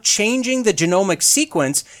 Without changing the genomic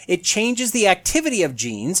sequence, it changes the activity of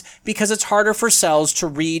genes because it's harder for cells to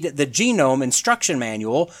read the genome instruction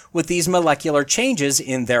manual with these molecular changes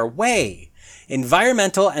in their way.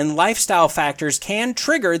 Environmental and lifestyle factors can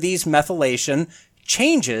trigger these methylation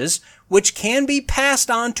changes, which can be passed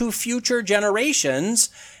on to future generations,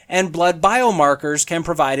 and blood biomarkers can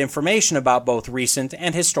provide information about both recent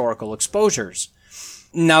and historical exposures.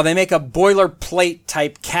 Now, they make a boilerplate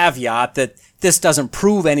type caveat that this doesn't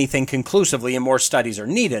prove anything conclusively and more studies are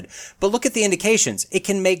needed. But look at the indications. It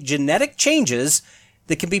can make genetic changes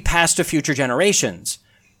that can be passed to future generations.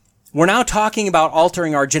 We're now talking about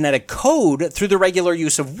altering our genetic code through the regular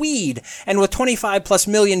use of weed, and with 25 plus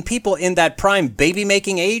million people in that prime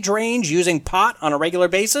baby-making age range using pot on a regular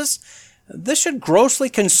basis, this should grossly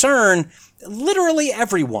concern literally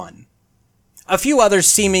everyone. A few others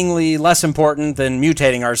seemingly less important than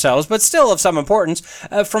mutating ourselves, but still of some importance,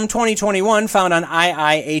 from 2021 found on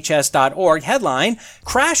IIHS.org, headline,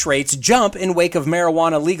 "Crash rates jump in wake of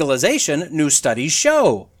marijuana legalization, new studies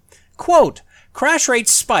show." Quote, "Crash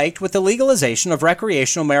rates spiked with the legalization of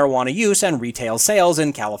recreational marijuana use and retail sales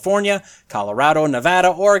in California, Colorado, Nevada,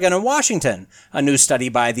 Oregon, and Washington. A new study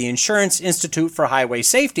by the Insurance Institute for Highway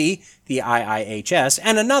Safety, the IIHS,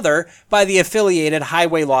 and another by the affiliated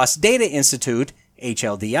Highway Loss Data Institute,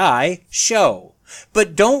 HLDI, show.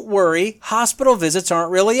 But don't worry, hospital visits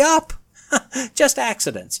aren't really up. Just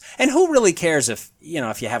accidents. And who really cares if you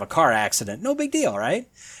have a car accident? No big deal, right?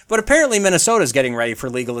 But apparently Minnesota's getting ready for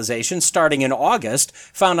legalization starting in August.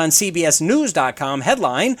 Found on CBSNews.com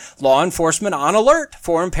headline, Law Enforcement on alert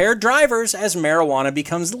for impaired drivers as marijuana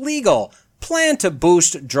becomes legal. Plan to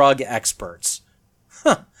boost drug experts.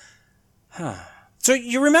 So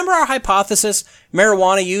you remember our hypothesis,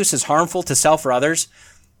 marijuana use is harmful to self or others?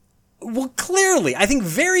 Well, clearly, I think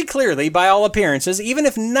very clearly, by all appearances, even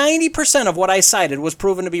if 90% of what I cited was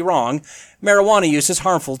proven to be wrong, marijuana use is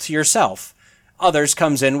harmful to yourself. Others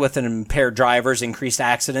comes in with an impaired drivers, increased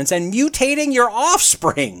accidents, and mutating your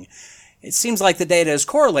offspring. It seems like the data is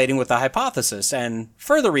correlating with the hypothesis, and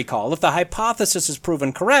further recall, if the hypothesis is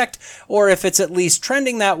proven correct, or if it's at least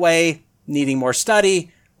trending that way, needing more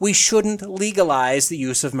study, we shouldn't legalize the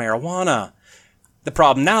use of marijuana. The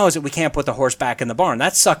problem now is that we can't put the horse back in the barn.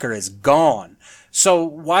 That sucker is gone. So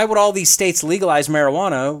why would all these states legalize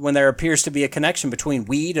marijuana when there appears to be a connection between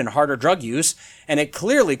weed and harder drug use, and it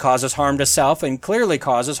clearly causes harm to self and clearly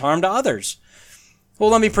causes harm to others? Well,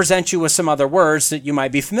 let me present you with some other words that you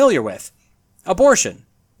might be familiar with. Abortion,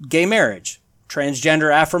 gay marriage,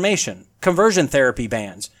 transgender affirmation, conversion therapy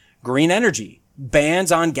bans, green energy,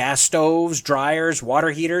 bans on gas stoves, dryers,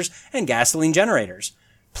 water heaters, and gasoline generators,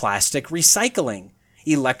 plastic recycling,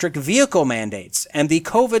 electric vehicle mandates, and the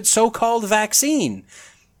COVID so-called vaccine.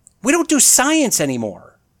 We don't do science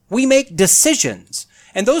anymore. We make decisions.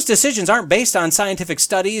 And those decisions aren't based on scientific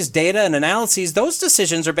studies, data, and analyses. Those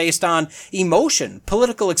decisions are based on emotion,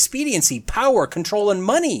 political expediency, power, control, and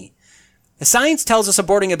money. Science tells us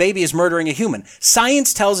aborting a baby is murdering a human.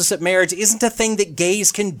 Science tells us that marriage isn't a thing that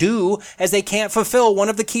gays can do, as they can't fulfill one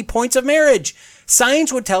of the key points of marriage.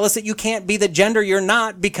 Science would tell us that you can't be the gender you're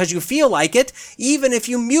not because you feel like it, even if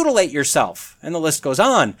you mutilate yourself. And the list goes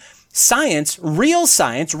on. Science, real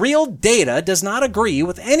data does not agree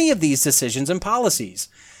with any of these decisions and policies.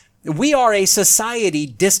 We are a society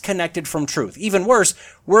disconnected from truth. Even worse,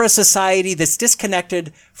 we're a society that's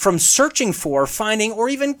disconnected from searching for, finding, or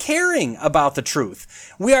even caring about the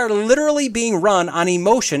truth. We are literally being run on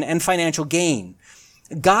emotion and financial gain.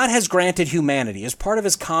 God has granted humanity, as part of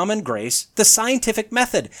his common grace, the scientific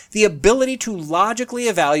method, the ability to logically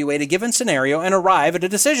evaluate a given scenario and arrive at a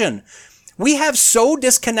decision. We have so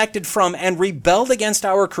disconnected from and rebelled against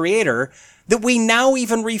our Creator that we now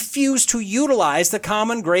even refuse to utilize the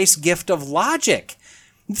common grace gift of logic.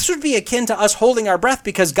 This would be akin to us holding our breath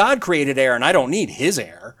because God created air and I don't need his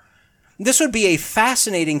air. This would be a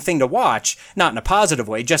fascinating thing to watch, not in a positive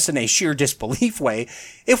way, just in a sheer disbelief way,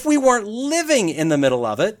 if we weren't living in the middle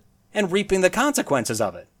of it and reaping the consequences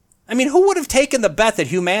of it. I mean, who would have taken the bet that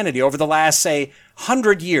humanity over the last, say,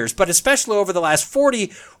 100 years, but especially over the last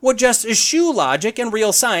 40, would just eschew logic and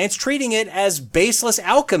real science, treating it as baseless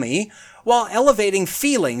alchemy, while elevating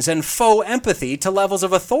feelings and faux empathy to levels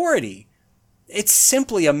of authority? It's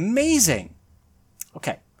simply amazing.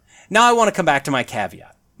 Okay, now I want to come back to my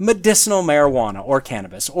caveat. Medicinal marijuana or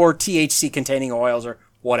cannabis or THC-containing oils or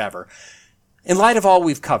whatever. In light of all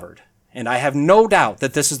we've covered, and I have no doubt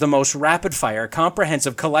that this is the most rapid-fire,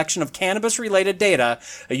 comprehensive collection of cannabis-related data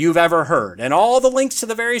you've ever heard, and all the links to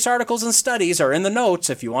the various articles and studies are in the notes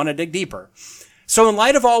if you want to dig deeper. So in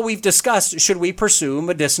light of all we've discussed, should we pursue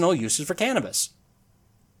medicinal uses for cannabis?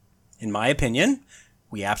 In my opinion,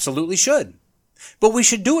 we absolutely should. But we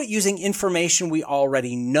should do it using information we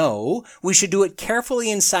already know. We should do it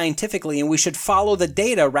carefully and scientifically, and we should follow the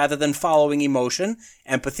data rather than following emotion,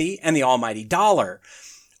 empathy, and the almighty dollar.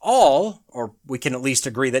 All, or we can at least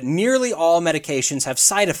agree that nearly all medications have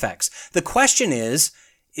side effects. The question is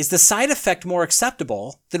the side effect more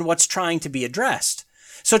acceptable than what's trying to be addressed?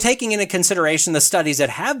 So taking into consideration the studies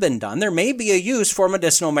that have been done, there may be a use for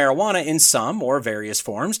medicinal marijuana in some or various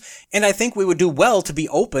forms, and I think we would do well to be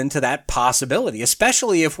open to that possibility,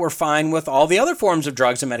 especially if we're fine with all the other forms of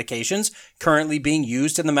drugs and medications currently being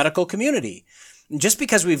used in the medical community. Just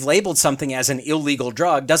because we've labeled something as an illegal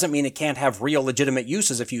drug doesn't mean it can't have real legitimate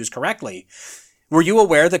uses if used correctly. Were you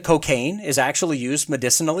aware that cocaine is actually used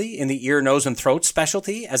medicinally in the ear, nose, and throat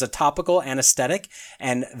specialty as a topical anesthetic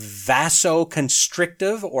and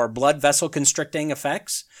vasoconstrictive or blood vessel constricting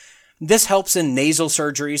effects? This helps in nasal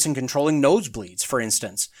surgeries and controlling nosebleeds, for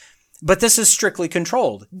instance. But this is strictly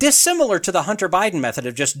controlled, dissimilar to the Hunter Biden method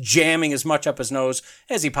of just jamming as much up his nose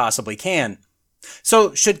as he possibly can.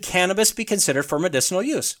 So, should cannabis be considered for medicinal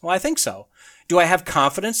use? Well, I think so. Do I have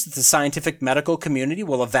confidence that the scientific medical community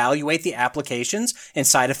will evaluate the applications and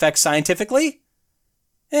side effects scientifically?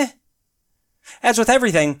 As with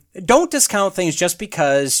everything, don't discount things just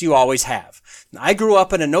because you always have. I grew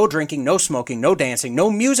up in a no drinking, no smoking, no dancing, no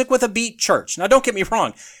music with a beat church. Now don't get me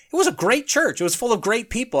wrong, it was a great church. It was full of great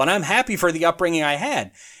people, and I'm happy for the upbringing I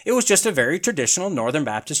had. It was just a very traditional Northern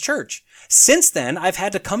Baptist church. Since then, I've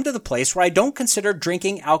had to come to the place where I don't consider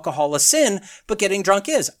drinking alcohol a sin, but getting drunk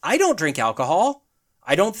is. I don't drink alcohol.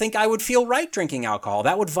 I don't think I would feel right drinking alcohol.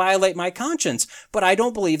 That would violate my conscience. But I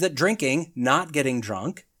don't believe that drinking, not getting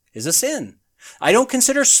drunk, is a sin. I don't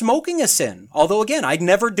consider smoking a sin, although again, I'd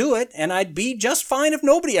never do it, and I'd be just fine if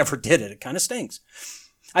nobody ever did it. It kind of stinks.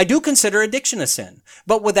 I do consider addiction a sin,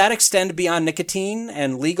 but would that extend beyond nicotine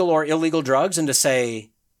and legal or illegal drugs into,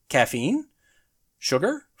 say, caffeine,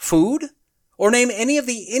 sugar, food, or name any of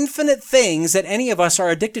the infinite things that any of us are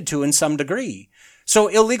addicted to in some degree? So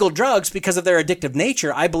illegal drugs, because of their addictive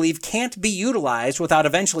nature, I believe can't be utilized without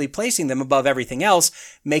eventually placing them above everything else,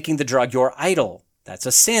 making the drug your idol. That's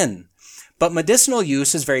a sin. But medicinal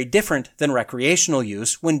use is very different than recreational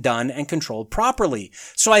use when done and controlled properly.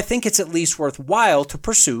 So I think it's at least worthwhile to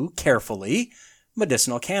pursue carefully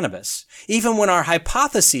medicinal cannabis, even when our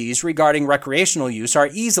hypotheses regarding recreational use are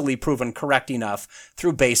easily proven correct enough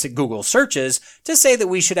through basic Google searches to say that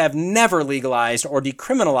we should have never legalized or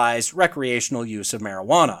decriminalized recreational use of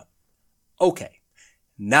marijuana. Okay,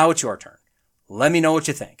 now it's your turn. Let me know what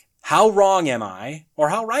you think. How wrong am I, or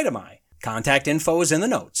how right am I? Contact info is in the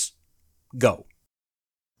notes. Go.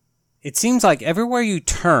 It seems like everywhere you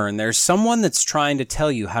turn, there's someone that's trying to tell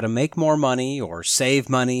you how to make more money or save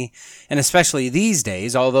money. And especially these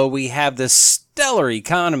days, although we have this stellar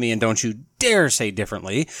economy, and don't you dare say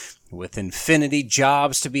differently, with infinity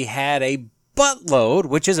jobs to be had, a buttload,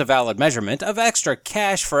 which is a valid measurement, of extra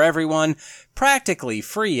cash for everyone, practically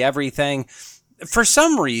free everything. For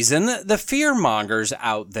some reason, the fearmongers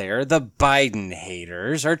out there, the Biden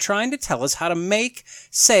haters, are trying to tell us how to make,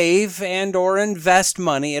 save, and or invest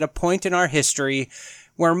money at a point in our history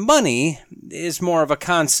where money is more of a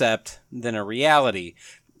concept than a reality.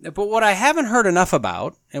 But what I haven't heard enough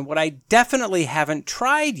about, and what I definitely haven't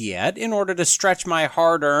tried yet in order to stretch my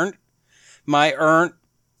hard-earned,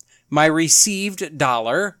 my received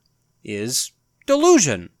dollar, is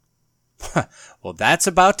delusion. Well, that's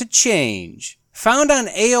about to change. Found on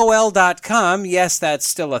AOL.com, yes, that's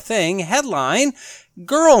still a thing, headline,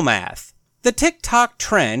 Girl Math. The TikTok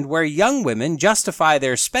trend where young women justify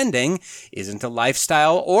their spending isn't a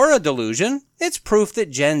lifestyle or a delusion. It's proof that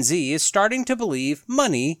Gen Z is starting to believe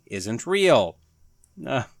money isn't real.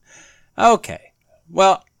 Okay.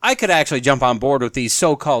 Well, I could actually jump on board with these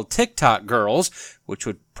so-called TikTok girls, which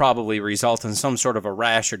would probably result in some sort of a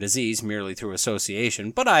rash or disease merely through association,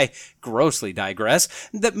 but I grossly digress,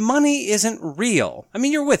 that money isn't real. I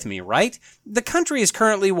mean, you're with me, right? The country is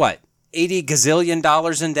currently, what, $80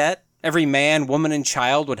 gazillion in debt? Every man, woman, and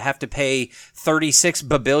child would have to pay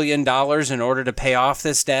 $36 billion in order to pay off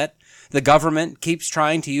this debt. The government keeps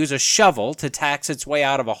trying to use a shovel to tax its way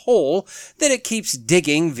out of a hole that it keeps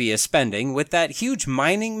digging via spending with that huge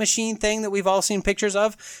mining machine thing that we've all seen pictures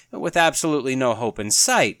of, with absolutely no hope in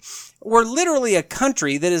sight. We're literally a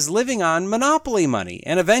country that is living on monopoly money,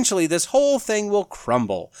 and eventually this whole thing will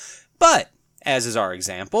crumble. But, as is our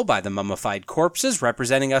example, by the mummified corpses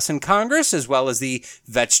representing us in Congress, as well as the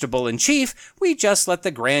vegetable in chief, we just let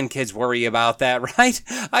the grandkids worry about that, right?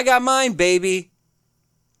 I got mine, baby.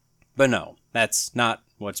 But no, that's not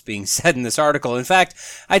what's being said in this article. In fact,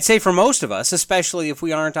 I'd say for most of us, especially if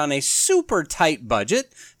we aren't on a super tight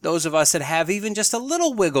budget, those of us that have even just a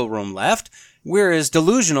little wiggle room left, we're as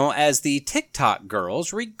delusional as the TikTok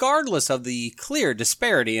girls, regardless of the clear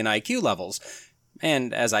disparity in IQ levels.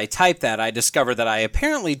 And as I type that, I discover that I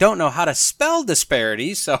apparently don't know how to spell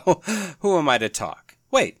disparity, so who am I to talk?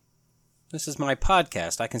 Wait, this is my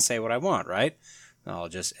podcast. I can say what I want, right? I'll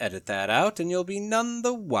just edit that out and you'll be none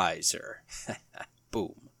the wiser.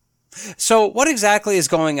 Boom. So what exactly is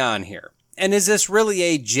going on here? And is this really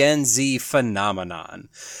a Gen Z phenomenon?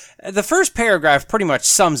 The first paragraph pretty much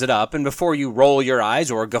sums it up, and before you roll your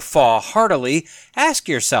eyes or guffaw heartily, ask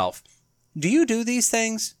yourself, do you do these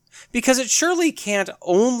things? Because it surely can't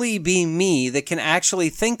only be me that can actually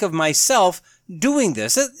think of myself doing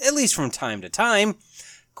this, at least from time to time.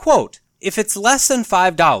 Quote, if it's less than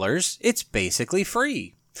 $5, it's basically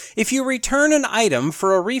free. If you return an item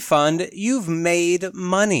for a refund, you've made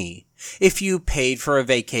money. If you paid for a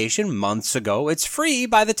vacation months ago, it's free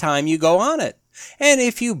by the time you go on it. And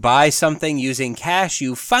if you buy something using cash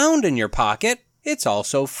you found in your pocket, it's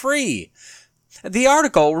also free. The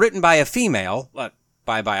article, written by a female,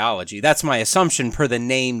 by biology, that's my assumption per the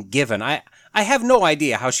name given. I have no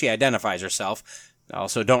idea how she identifies herself.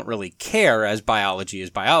 also don't really care, as biology is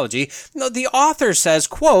biology. No, the author says,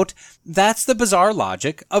 quote, "That's the bizarre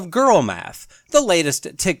logic of girl math, the latest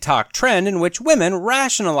TikTok trend in which women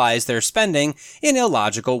rationalize their spending in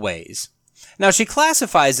illogical ways." Now, she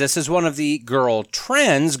classifies this as one of the girl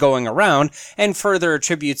trends going around and further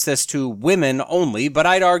attributes this to women only, but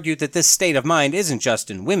I'd argue that this state of mind isn't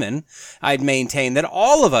just in women. I'd maintain that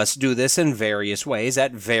all of us do this in various ways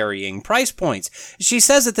at varying price points. She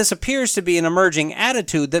says that this appears to be an emerging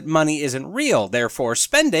attitude that money isn't real, therefore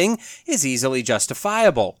spending is easily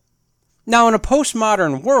justifiable. Now, in a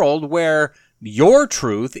postmodern world where your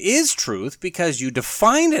truth is truth because you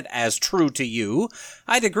define it as true to you,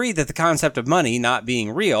 I'd agree that the concept of money not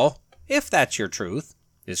being real, if that's your truth,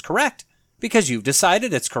 is correct, because you've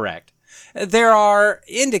decided it's correct. There are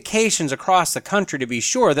indications across the country, to be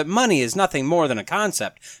sure, that money is nothing more than a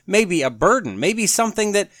concept, maybe a burden, maybe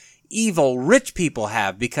something that evil rich people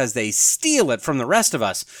have because they steal it from the rest of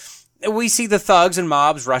us. We see the thugs and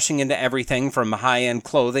mobs rushing into everything from high-end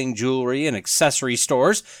clothing, jewelry, and accessory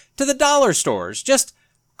stores to the dollar stores, just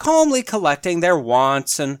calmly collecting their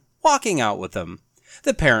wants and walking out with them.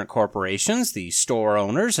 The parent corporations, the store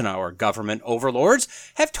owners, and our government overlords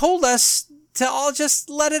have told us to all just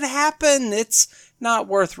let it happen. It's not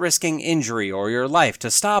worth risking injury or your life to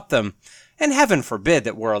stop them. And heaven forbid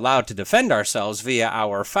that we're allowed to defend ourselves via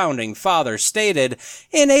our founding fathers' stated,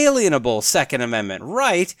 inalienable Second Amendment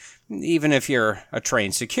right, even if you're a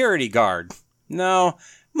trained security guard. No,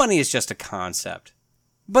 money is just a concept.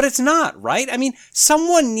 But it's not, right? I mean,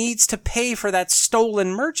 someone needs to pay for that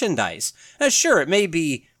stolen merchandise. Now, sure, it may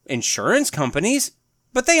be insurance companies,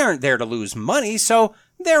 but they aren't there to lose money, so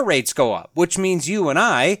their rates go up, which means you and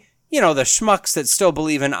I, the schmucks that still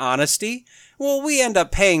believe in honesty, well, we end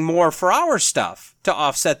up paying more for our stuff to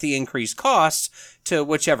offset the increased costs to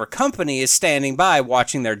whichever company is standing by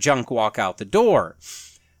watching their junk walk out the door.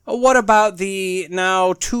 What about the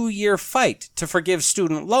now 2-year fight to forgive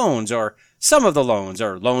student loans, or some of the loans,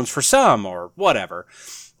 or loans for some, or whatever?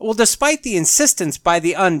 Well, despite the insistence by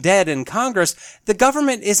the undead in Congress, the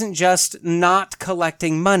government isn't just not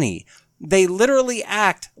collecting money. They literally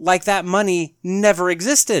act like that money never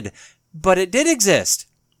existed, but it did exist.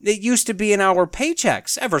 It used to be in our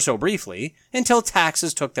paychecks, ever so briefly, until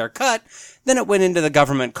taxes took their cut. Then it went into the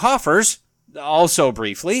government coffers, also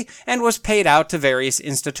briefly, and was paid out to various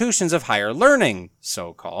institutions of higher learning,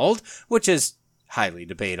 so-called, which is highly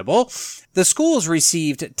debatable. The schools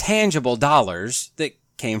received tangible dollars that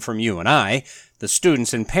came from you and I. The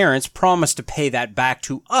students and parents promised to pay that back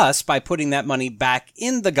to us by putting that money back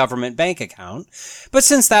in the government bank account. But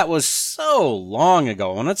since that was so long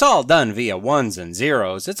ago, and it's all done via ones and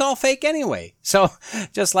zeros, it's all fake anyway. So,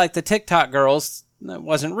 just like the TikTok girls, it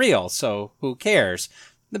wasn't real, so who cares?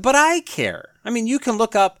 But I care. I mean, you can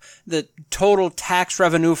look up the total tax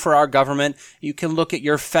revenue for our government. You can look at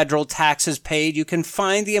your federal taxes paid. You can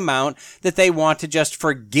find the amount that they want to just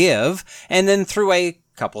forgive. And then through a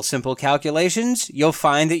couple simple calculations, you'll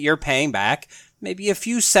find that you're paying back maybe a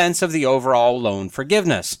few cents of the overall loan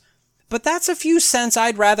forgiveness. But that's a few cents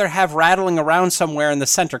I'd rather have rattling around somewhere in the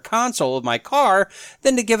center console of my car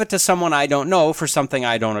than to give it to someone I don't know for something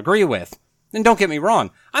I don't agree with. And don't get me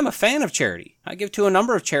wrong, I'm a fan of charity. I give to a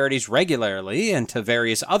number of charities regularly and to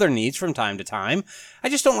various other needs from time to time. I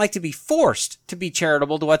just don't like to be forced to be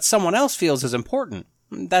charitable to what someone else feels is important.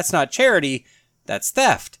 That's not charity, that's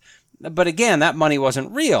theft. But again, that money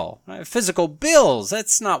wasn't real. Physical bills,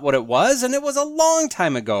 that's not what it was, and it was a long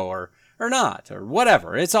time ago, or not, or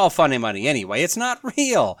whatever. It's all funny money anyway. It's not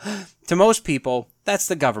real. To most people, that's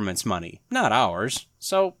the government's money, not ours.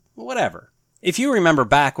 So, whatever. If you remember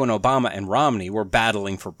back when Obama and Romney were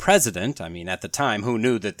battling for president, I mean, at the time, who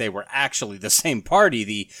knew that they were actually the same party,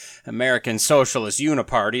 the American Socialist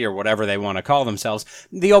Uniparty, or whatever they want to call themselves,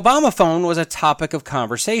 the Obama phone was a topic of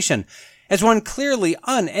conversation. As one clearly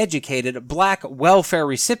uneducated black welfare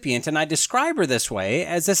recipient, and I describe her this way,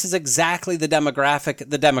 as this is exactly the demographic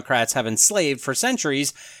the Democrats have enslaved for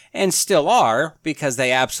centuries, and still are, because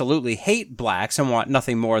they absolutely hate blacks and want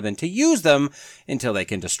nothing more than to use them until they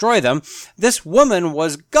can destroy them. This woman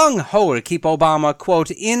was gung-ho to keep Obama,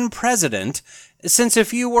 quote, in president, since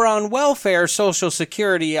if you were on welfare, Social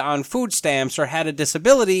Security, on food stamps, or had a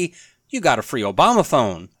disability, you got a free Obama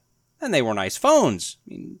phone. And they were nice phones.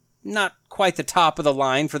 I mean, not quite the top of the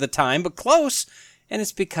line for the time, but close. And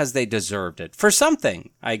it's because they deserved it. For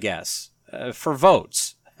something, I guess. For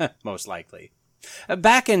votes, most likely.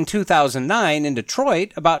 Back in 2009 in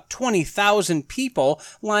Detroit, about 20,000 people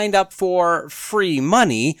lined up for free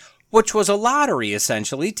money, which was a lottery,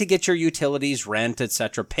 essentially, to get your utilities, rent,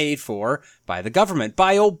 etc. paid for by the government,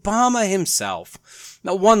 by Obama himself.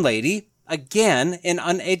 Now, one lady, again, an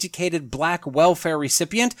uneducated black welfare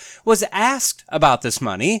recipient, was asked about this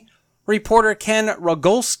money. Reporter Ken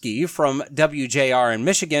Rogolsky from WJR in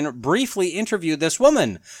Michigan briefly interviewed this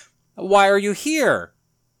woman. "Why are you here?"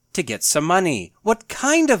 "To get some money." "What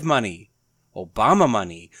kind of money?" "Obama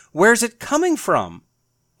money." "Where's it coming from?"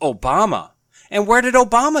 "Obama." "And where did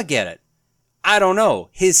Obama get it?" "I don't know.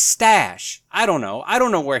 His stash." "I don't know. I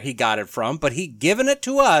don't know where he got it from, but he given it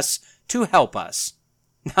to us to help us."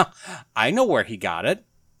 Now, I know where he got it.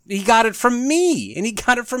 He got it from me, and he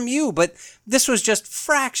got it from you, but this was just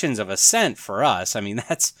fractions of a cent for us. I mean,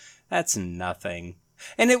 that's nothing.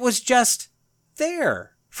 And it was just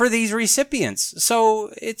there for these recipients,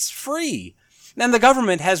 so it's free. And the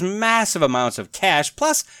government has massive amounts of cash,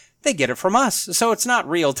 plus they get it from us, so it's not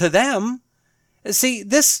real to them. See,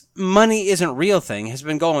 this money isn't real thing has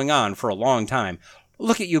been going on for a long time.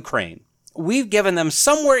 Look at Ukraine. We've given them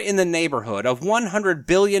somewhere in the neighborhood of $100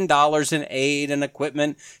 billion in aid and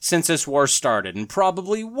equipment since this war started, and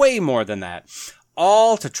probably way more than that,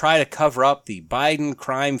 all to try to cover up the Biden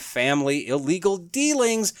crime family illegal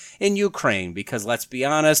dealings in Ukraine, because let's be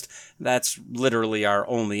honest, that's literally our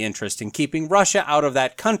only interest in keeping Russia out of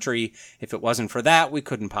that country. If it wasn't for that, we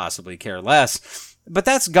couldn't possibly care less. But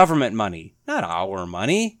that's government money, not our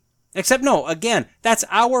money. Except no, again, that's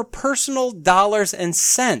our personal dollars and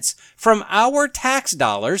cents from our tax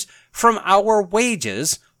dollars, from our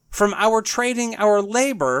wages, from our trading our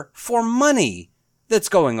labor for money that's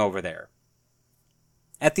going over there.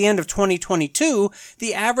 At the end of 2022,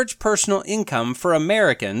 the average personal income for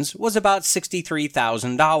Americans was about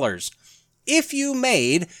 $63,000. If you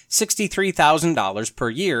made $63,000 per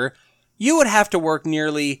year, you would have to work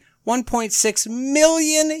nearly 1.6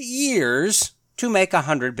 million years to make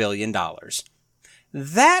 $100 billion.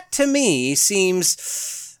 That, to me,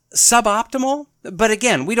 seems suboptimal. But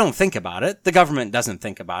again, we don't think about it. The government doesn't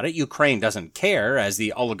think about it. Ukraine doesn't care, as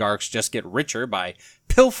the oligarchs just get richer by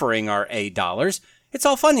pilfering our aid dollars. It's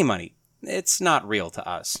all funny money. It's not real to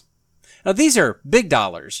us. Now, these are big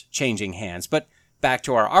dollars changing hands, but back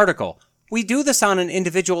to our article. We do this on an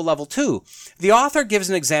individual level too. The author gives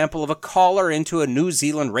an example of a caller into a New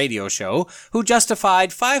Zealand radio show who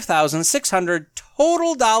justified $5,600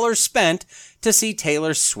 total dollars spent to see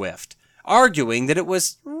Taylor Swift, arguing that it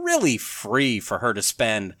was really free for her to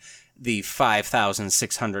spend the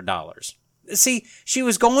 $5,600. See, she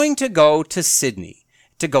was going to go to Sydney,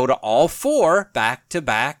 to go to all 4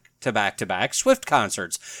 back-to-back Swift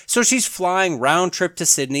concerts. So she's flying round trip to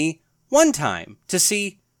Sydney one time to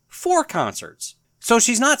see 4 concerts. So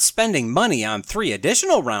she's not spending money on 3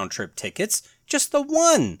 additional round-trip tickets, just the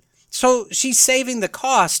one. So she's saving the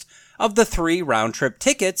cost of the 3 round-trip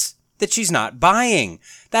tickets that she's not buying.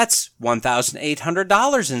 That's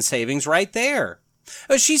 $1,800 in savings right there.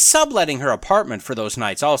 She's subletting her apartment for those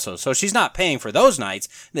nights also, so she's not paying for those nights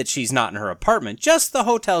that she's not in her apartment, just the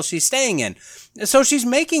hotel she's staying in. So she's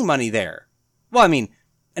making money there. Well, I mean,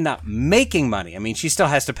 and not making money. I mean, she still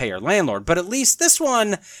has to pay her landlord, but at least this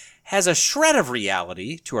one has a shred of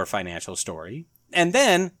reality to her financial story. And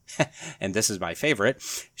then, and this is my favorite,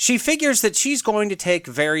 she figures that she's going to take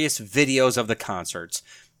various videos of the concerts.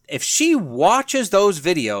 If she watches those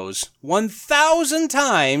videos 1,000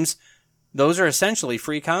 times, those are essentially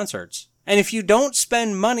free concerts. And if you don't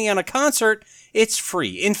spend money on a concert, it's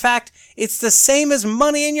free. In fact, it's the same as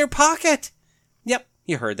money in your pocket. Yep,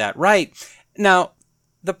 you heard that right. Now,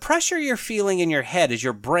 the pressure you're feeling in your head is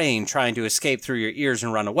your brain trying to escape through your ears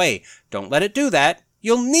and run away. Don't let it do that.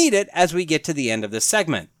 You'll need it as we get to the end of this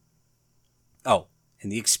segment. Oh,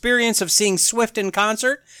 and the experience of seeing Swift in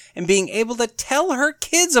concert and being able to tell her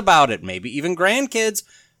kids about it, maybe even grandkids,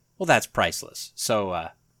 well, that's priceless. So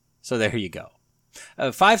there you go.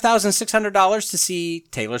 $5,600 to see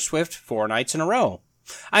Taylor Swift 4 nights in a row.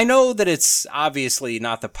 I know that it's obviously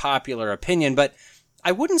not the popular opinion, but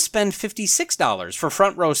I wouldn't spend $56 for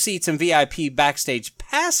front row seats and VIP backstage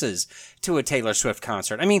passes to a Taylor Swift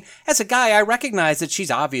concert. I mean, as a guy, I recognize that she's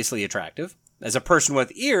obviously attractive. As a person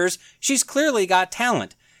with ears, she's clearly got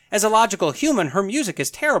talent. As a logical human, her music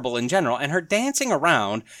is terrible in general, and her dancing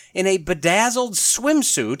around in a bedazzled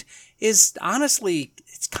swimsuit is honestly,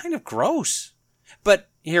 it's kind of gross. But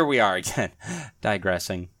here we are again,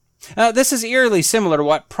 digressing. This is eerily similar to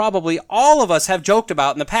what probably all of us have joked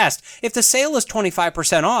about in the past. If the sale is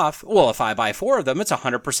 25% off, well, if I buy 4 of them, it's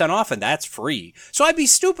 100% off, and that's free. So I'd be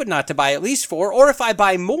stupid not to buy at least 4, or if I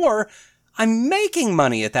buy more, I'm making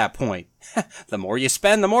money at that point. The more you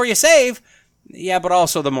spend, the more you save. Yeah, but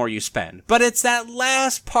also the more you spend. But it's that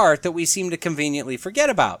last part that we seem to conveniently forget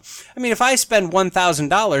about. I mean, if I spend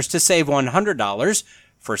 $1,000 to save $100,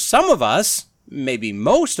 for some of us, maybe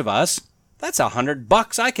most of us, that's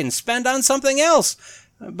 $100 I can spend on something else.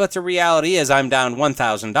 But the reality is I'm down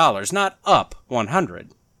 $1,000, not up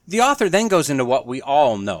 $100. The author then goes into what we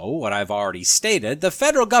all know, what I've already stated. The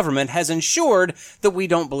federal government has ensured that we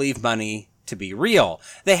don't believe money to be real.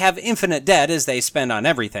 They have infinite debt as they spend on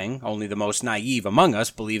everything. Only the most naive among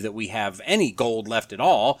us believe that we have any gold left at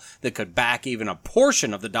all that could back even a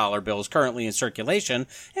portion of the dollar bills currently in circulation,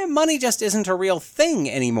 and money just isn't a real thing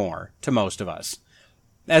anymore to most of us.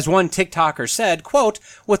 As one TikToker said, quote,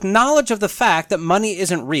 with knowledge of the fact that money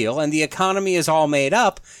isn't real and the economy is all made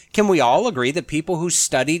up, can we all agree that people who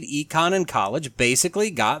studied econ in college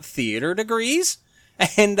basically got theater degrees?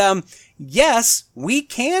 And, yes, we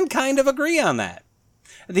can kind of agree on that.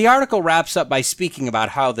 The article wraps up by speaking about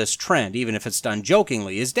how this trend, even if it's done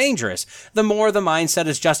jokingly, is dangerous. The more the mindset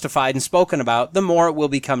is justified and spoken about, the more it will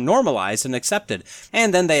become normalized and accepted.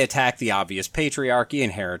 And then they attack the obvious patriarchy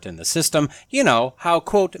inherent in the system. You know, how,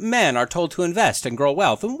 quote, men are told to invest and grow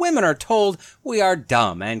wealth, and women are told we are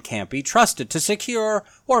dumb and can't be trusted to secure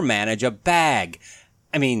or manage a bag.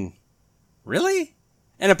 I mean, really?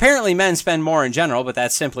 And apparently men spend more in general, but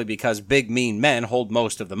that's simply because big, mean men hold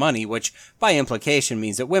most of the money, which by implication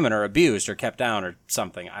means that women are abused or kept down or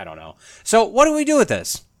something. I don't know. So what do we do with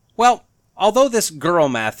this? Well, although this girl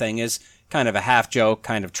math thing is kind of a half joke,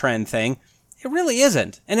 kind of trend thing, it really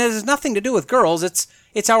isn't. And it has nothing to do with girls.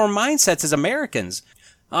 It's our mindsets as Americans.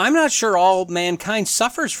 I'm not sure all mankind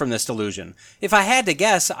suffers from this delusion. If I had to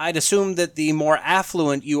guess, I'd assume that the more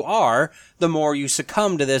affluent you are, the more you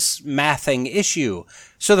succumb to this mathing issue.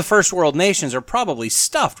 So the first world nations are probably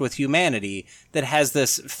stuffed with humanity that has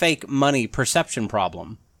this fake money perception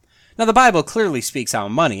problem. Now, the Bible clearly speaks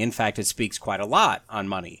on money. In fact, it speaks quite a lot on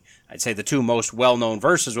money. I'd say the two most well-known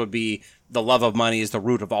verses would be the love of money is the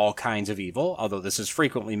root of all kinds of evil, although this is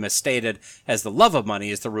frequently misstated as the love of money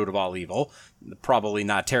is the root of all evil. Probably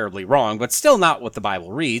not terribly wrong, but still not what the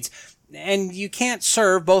Bible reads. And you can't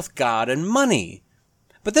serve both God and money.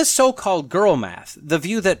 But this so-called girl math, the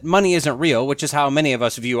view that money isn't real, which is how many of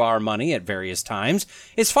us view our money at various times,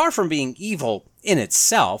 is far from being evil in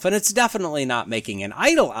itself, and it's definitely not making an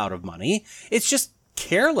idol out of money. It's just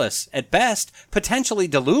careless at best, potentially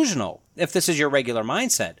delusional, if this is your regular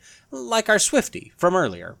mindset, like our Swiftie from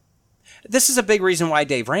earlier. This is a big reason why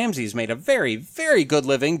Dave Ramsey has made a very, very good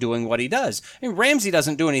living doing what he does. I mean, Ramsey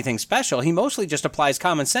doesn't do anything special. He mostly just applies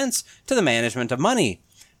common sense to the management of money.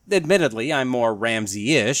 Admittedly, I'm more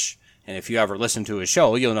Ramsey-ish, and if you ever listen to his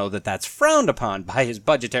show, you'll know that that's frowned upon by His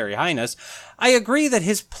Budgetary Highness. I agree that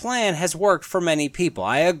his plan has worked for many people.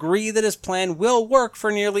 I agree that his plan will work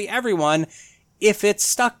for nearly everyone if it's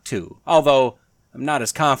stuck to, although I'm not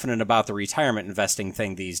as confident about the retirement investing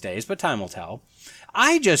thing these days, but time will tell.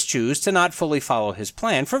 I just choose to not fully follow his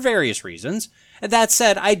plan for various reasons. That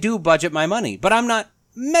said, I do budget my money, but I'm not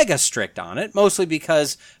mega strict on it, mostly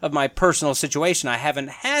because of my personal situation. I haven't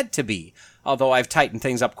had to be, although I've tightened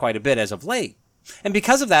things up quite a bit as of late. And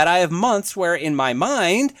because of that, I have months where, in my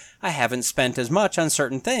mind, I haven't spent as much on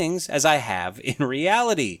certain things as I have in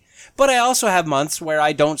reality. But I also have months where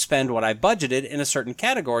I don't spend what I budgeted in a certain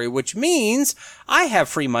category, which means I have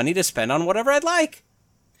free money to spend on whatever I'd like.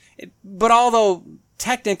 But although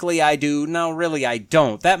technically I do, no, really I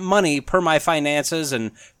don't. That money, per my finances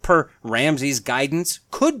and per Ramsey's guidance,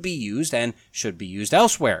 could be used and should be used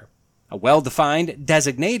elsewhere. A well-defined,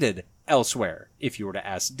 designated elsewhere, if you were to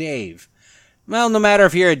ask Dave. Well, no matter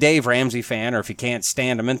if you're a Dave Ramsey fan or if you can't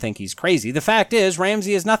stand him and think he's crazy, the fact is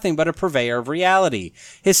Ramsey is nothing but a purveyor of reality.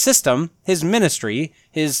 His system, his ministry,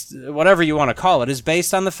 his whatever you want to call it, is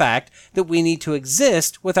based on the fact that we need to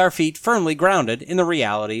exist with our feet firmly grounded in the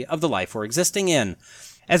reality of the life we're existing in.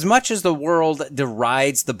 As much as the world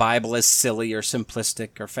derides the Bible as silly or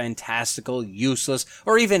simplistic or fantastical, useless,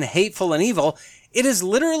 or even hateful and evil, it is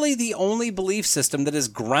literally the only belief system that is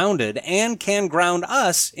grounded and can ground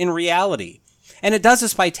us in reality. And it does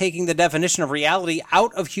this by taking the definition of reality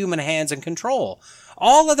out of human hands and control.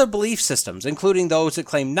 All other belief systems, including those that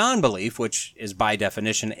claim non-belief, which is by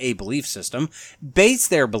definition a belief system, base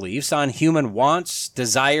their beliefs on human wants,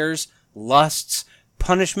 desires, lusts,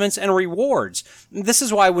 punishments, and rewards. This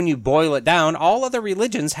is why when you boil it down, all other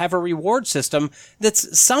religions have a reward system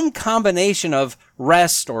that's some combination of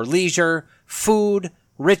rest or leisure, food,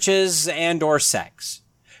 riches, and or sex.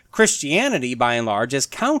 Christianity, by and large, is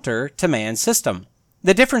counter to man's system.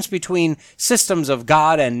 The difference between systems of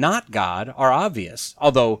God and not God are obvious,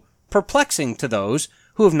 although perplexing to those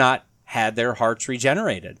who have not had their hearts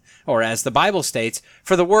regenerated. Or as the Bible states,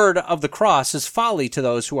 for the word of the cross is folly to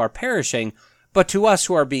those who are perishing, but to us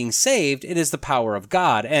who are being saved, it is the power of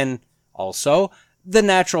God. And also, The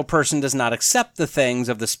natural person does not accept the things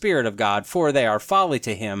of the Spirit of God, for they are folly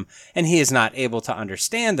to him, and he is not able to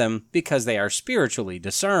understand them because they are spiritually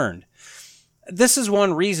discerned. This is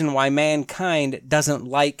one reason why mankind doesn't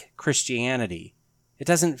like Christianity. It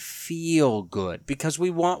doesn't feel good because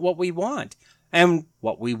we want what we want, and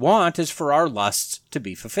what we want is for our lusts to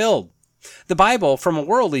be fulfilled. The Bible, from a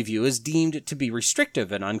worldly view, is deemed to be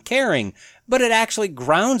restrictive and uncaring, but it actually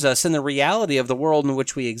grounds us in the reality of the world in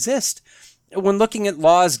which we exist. When looking at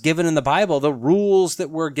laws given in the Bible, the rules that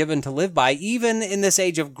we're given to live by, even in this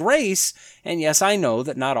age of grace, and yes, I know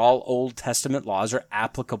that not all Old Testament laws are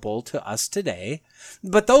applicable to us today,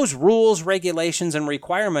 but those rules, regulations, and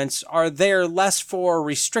requirements are there less for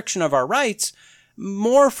restriction of our rights,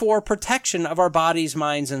 more for protection of our bodies,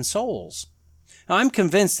 minds, and souls. Now, I'm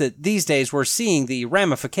convinced that these days we're seeing the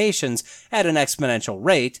ramifications at an exponential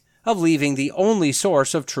rate of leaving the only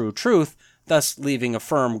source of true truth, thus leaving a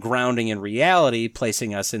firm grounding in reality,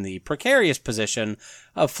 placing us in the precarious position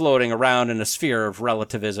of floating around in a sphere of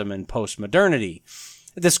relativism and postmodernity.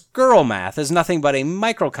 This girl math is nothing but a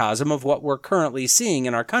microcosm of what we're currently seeing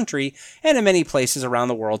in our country and in many places around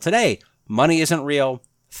the world today. Money isn't real,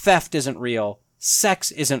 theft isn't real,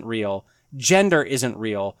 sex isn't real, gender isn't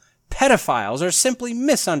real, pedophiles are simply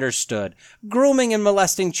misunderstood. Grooming and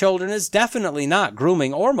molesting children is definitely not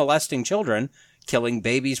grooming or molesting children. Killing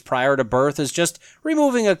babies prior to birth is just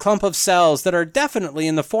removing a clump of cells that are definitely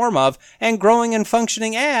in the form of and growing and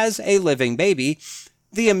functioning as a living baby.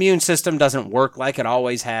 The immune system doesn't work like it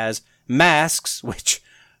always has. Masks, which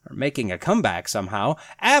are making a comeback somehow,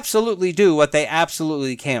 absolutely do what they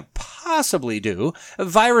absolutely can't possibly do.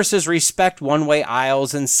 Viruses respect one-way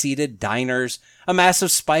aisles and seated diners. A massive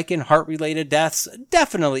spike in heart-related deaths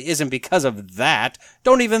definitely isn't because of that.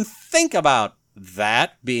 Don't even think about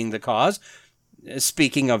that being the cause.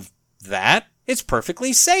 Speaking of that, it's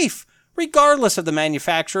perfectly safe, regardless of the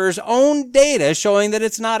manufacturer's own data showing that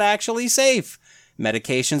it's not actually safe.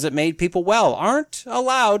 Medications that made people well aren't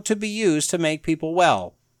allowed to be used to make people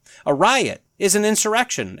well. A riot is an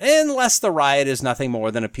insurrection, unless the riot is nothing more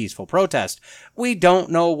than a peaceful protest. We don't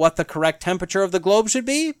know what the correct temperature of the globe should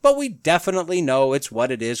be, but we definitely know it's what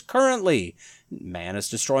it is currently. Man is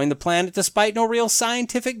destroying the planet despite no real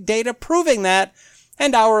scientific data proving that,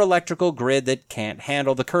 and our electrical grid that can't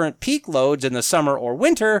handle the current peak loads in the summer or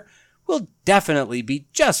winter will definitely be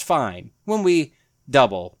just fine when we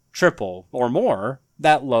double, triple, or more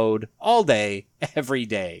that load all day, every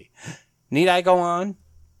day. Need I go on?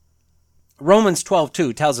 Romans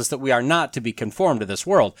 12:2 tells us that we are not to be conformed to this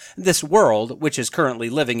world, which is currently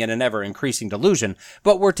living in an ever-increasing delusion,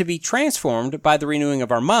 but we're to be transformed by the renewing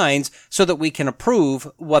of our minds so that we can approve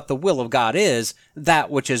what the will of God is, that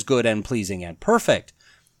which is good and pleasing and perfect.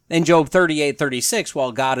 In Job 38:36,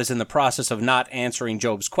 while God is in the process of not answering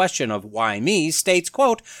Job's question of why me, states,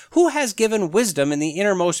 quote, "Who has given wisdom in the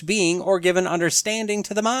innermost being or given understanding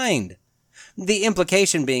to the mind?" The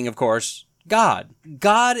implication being, of course, God.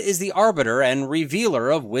 God is the arbiter and revealer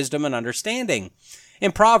of wisdom and understanding.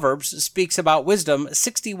 In Proverbs, speaks about wisdom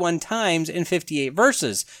 61 times in 58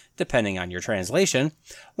 verses, depending on your translation.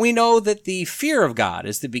 We know that the fear of God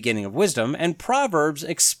is the beginning of wisdom, and Proverbs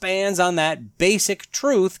expands on that basic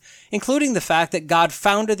truth, including the fact that God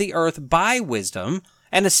founded the earth by wisdom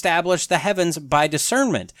and established the heavens by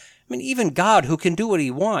discernment. I mean, even God, who can do what he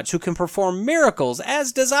wants, who can perform miracles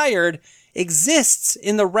as desired, exists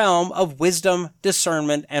in the realm of wisdom,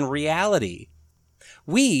 discernment, and reality.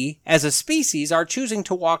 We, as a species, are choosing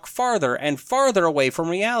to walk farther and farther away from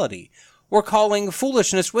reality. We're calling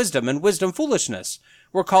foolishness wisdom and wisdom foolishness.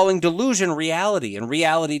 We're calling delusion reality and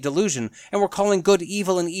reality delusion, and we're calling good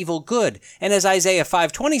evil and evil good. And as Isaiah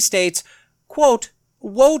 5:20 states, quote,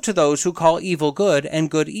 "Woe to those who call evil good and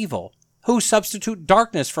good evil, who substitute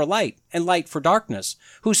darkness for light and light for darkness,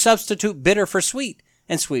 who substitute bitter for sweet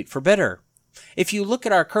and sweet for bitter." If you look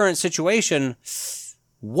at our current situation,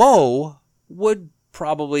 woe would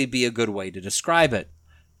probably be a good way to describe it.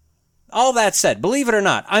 All that said, believe it or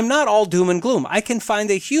not, I'm not all doom and gloom. I can find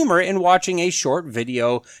the humor in watching a short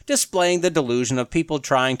video displaying the delusion of people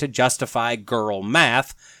trying to justify girl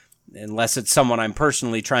math, unless it's someone I'm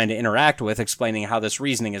personally trying to interact with explaining how this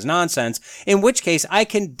reasoning is nonsense, in which case I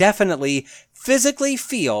can definitely physically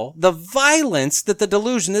feel the violence that the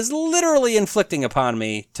delusion is literally inflicting upon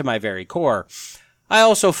me to my very core. I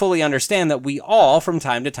also fully understand that we all, from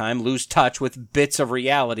time to time, lose touch with bits of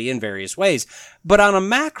reality in various ways. But on a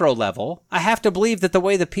macro level, I have to believe that the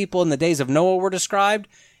way the people in the days of Noah were described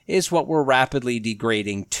is what we're rapidly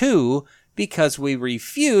degrading to, because we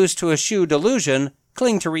refuse to eschew delusion,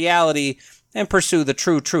 cling to reality, and pursue the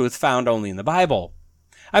true truth found only in the Bible.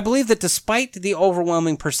 I believe that despite the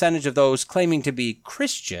overwhelming percentage of those claiming to be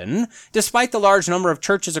Christian, despite the large number of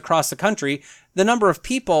churches across the country, the number of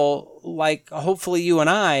people, like hopefully you and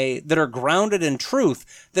I, that are grounded in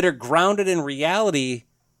truth, that are grounded in reality,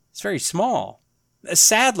 is very small.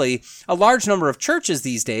 Sadly, a large number of churches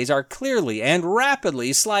these days are clearly and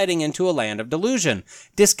rapidly sliding into a land of delusion,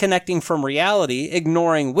 disconnecting from reality,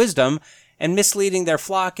 ignoring wisdom, and misleading their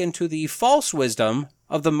flock into the false wisdom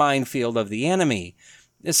of the minefield of the enemy.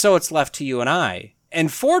 So it's left to you and I,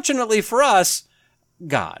 and fortunately for us,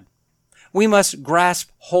 God. We must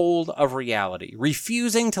grasp hold of reality,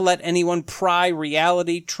 refusing to let anyone pry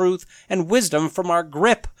reality, truth, and wisdom from our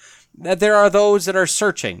grip. There are those that are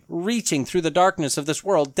searching, reaching through the darkness of this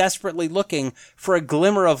world, desperately looking for a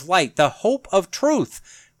glimmer of light, the hope of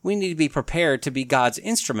truth. We need to be prepared to be God's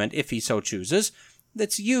instrument, if He so chooses,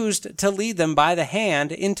 that's used to lead them by the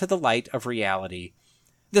hand into the light of reality.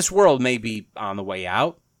 This world may be on the way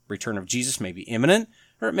out, return of Jesus may be imminent,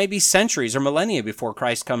 or it may be centuries or millennia before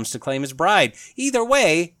Christ comes to claim His bride. Either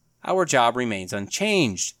way, our job remains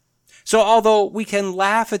unchanged. So although we can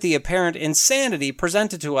laugh at the apparent insanity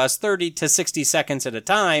presented to us 30 to 60 seconds at a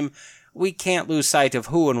time, we can't lose sight of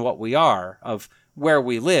who and what we are, of where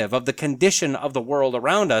we live, of the condition of the world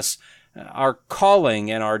around us, our calling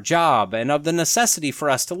and our job, and of the necessity for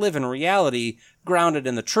us to live in reality grounded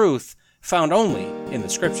in the truth found only in the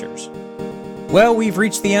Scriptures. Well, we've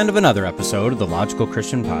reached the end of another episode of the Logical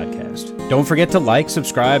Christian Podcast. Don't forget to like,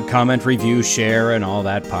 subscribe, comment, review, share, and all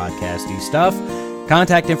that podcasty stuff.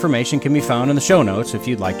 Contact information can be found in the show notes if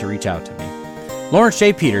you'd like to reach out to me. Lawrence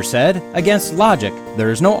J. Peters said, "Against logic,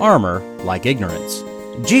 there is no armor like ignorance."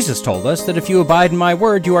 Jesus told us that if you abide in my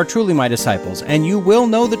word, you are truly my disciples, and you will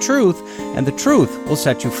know the truth, and the truth will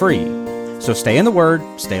set you free. So stay in the word,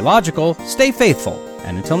 stay logical, stay faithful,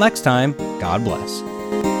 and until next time, God bless.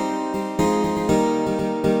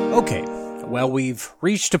 Okay, well, we've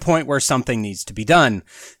reached a point where something needs to be done.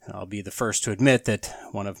 I'll be the first to admit that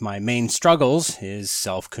one of my main struggles is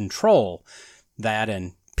self-control. That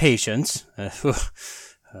and patience.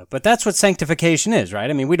 But that's what sanctification is, right?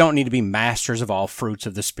 I mean, we don't need to be masters of all fruits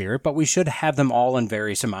of the Spirit, but we should have them all in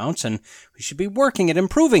various amounts, and we should be working at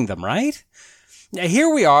improving them, right? Now, here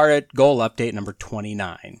we are at goal update number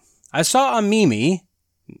 29. I saw a meme.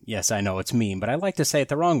 Yes, I know it's meme, but I like to say it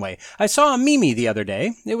the wrong way. I saw a meme the other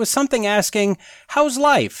day. It was something asking, "How's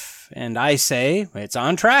life?" And I say, "It's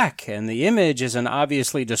on track." And the image is an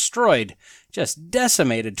obviously destroyed, just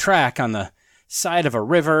decimated track on the side of a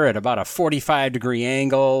river at about a 45-degree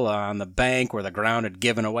angle on the bank where the ground had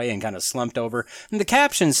given away and kind of slumped over. And the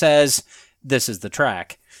caption says, "This is the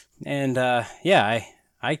track." And,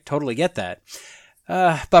 I totally get that.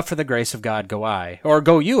 But for the grace of God go I. Or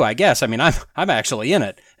go you, I guess. I mean, I'm actually in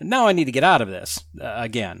it. And now I need to get out of this,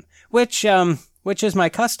 again. Which is my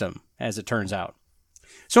custom, as it turns out.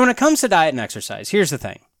 So when it comes to diet and exercise, here's the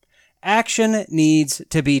thing. Action needs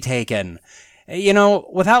to be taken. You know,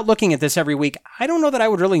 without looking at this every week, I don't know that I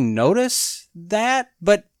would really notice that,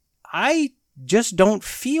 but I just don't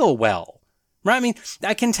feel well. Right? I mean,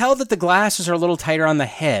 I can tell that the glasses are a little tighter on the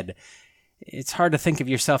head. It's hard to think of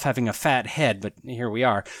yourself having a fat head, but here we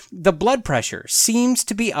are. The blood pressure seems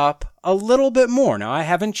to be up a little bit more. Now, I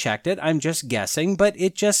haven't checked it. I'm just guessing, but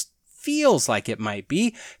it just feels like it might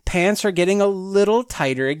be. Pants are getting a little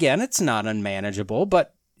tighter again. It's not unmanageable,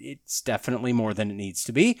 but it's definitely more than it needs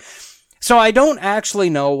to be. So I don't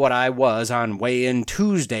actually know what I was on weigh-in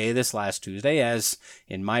Tuesday, this last Tuesday, as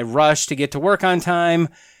in my rush to get to work on time,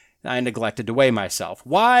 I neglected to weigh myself.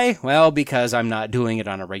 Why? Well, because I'm not doing it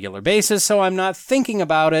on a regular basis, so I'm not thinking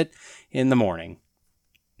about it in the morning.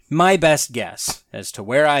 My best guess as to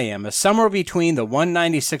where I am is somewhere between the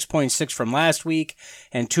 196.6 from last week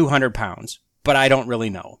and 200 pounds, but I don't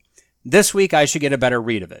really know. This week I should get a better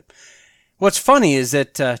read of it. What's funny is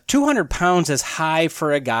that 200 pounds is high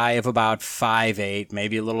for a guy of about 5'8",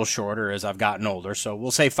 maybe a little shorter as I've gotten older, so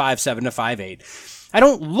we'll say 5'7" to 5'8". I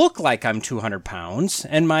don't look like I'm 200 pounds,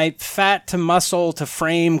 and my fat to muscle to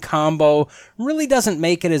frame combo really doesn't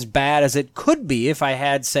make it as bad as it could be if I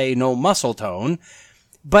had, say, no muscle tone,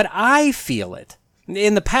 but I feel it.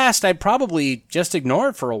 In the past, I'd probably just ignore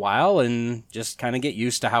it for a while and just kind of get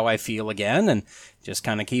used to how I feel again and just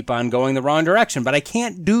kind of keep on going the wrong direction. But I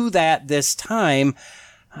can't do that this time.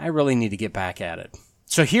 I really need to get back at it.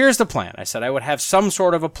 So here's the plan. I said I would have some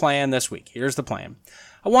sort of a plan this week. Here's the plan.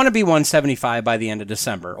 I want to be 175 by the end of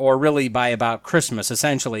December, or really by about Christmas,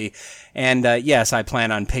 essentially. And yes, I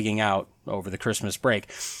plan on pigging out over the Christmas break.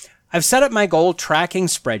 I've set up my goal tracking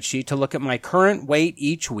spreadsheet to look at my current weight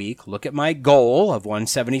each week, look at my goal of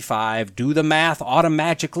 175, do the math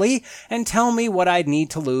automatically, and tell me what I'd need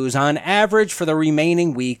to lose on average for the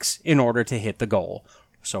remaining weeks in order to hit the goal.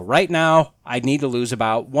 So right now, I'd need to lose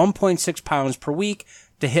about 1.6 pounds per week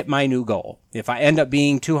to hit my new goal. If I end up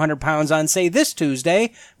being 200 pounds on, say, this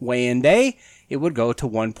Tuesday, weigh-in day, it would go to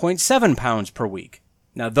 1.7 pounds per week.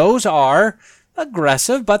 Now, those are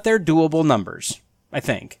aggressive, but they're doable numbers, I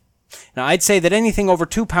think. Now, I'd say that anything over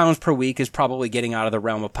 2 pounds per week is probably getting out of the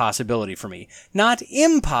realm of possibility for me. Not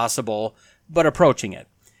impossible, but approaching it.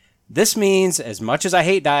 This means, as much as I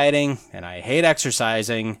hate dieting, and I hate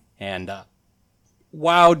exercising, and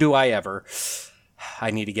wow, do I ever, I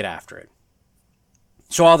need to get after it.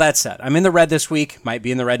 So all that said, I'm in the red this week, might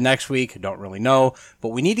be in the red next week, don't really know, but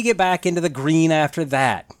we need to get back into the green after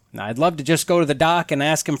that. Now, I'd love to just go to the doc and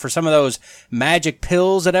ask him for some of those magic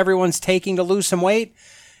pills that everyone's taking to lose some weight.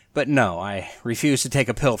 But no, I refuse to take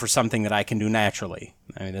a pill for something that I can do naturally.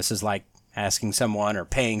 I mean, this is like asking someone or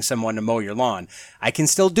paying someone to mow your lawn. I can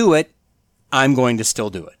still do it. I'm going to still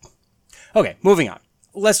do it. Okay, moving on.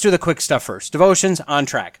 Let's do the quick stuff first. Devotions, on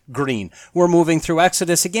track, green. We're moving through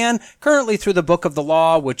Exodus again, currently through the book of the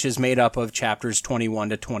law, which is made up of chapters 21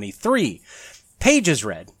 to 23. Pages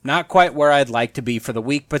read, not quite where I'd like to be for the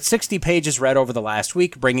week, but 60 pages read over the last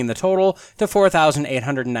week, bringing the total to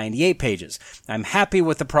 4,898 pages. I'm happy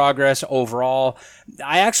with the progress overall.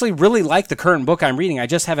 I actually really like the current book I'm reading. I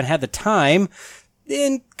just haven't had the time,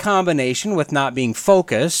 in combination with not being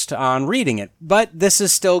focused on reading it. But this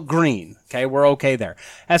is still green. Okay, we're okay there.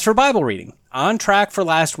 As for Bible reading, on track for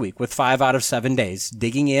last week with 5 out of 7 days,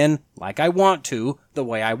 digging in like I want to, the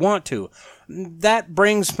way I want to. That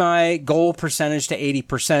brings my goal percentage to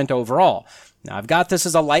 80% overall. Now, I've got this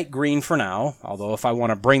as a light green for now, although if I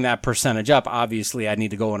want to bring that percentage up, obviously I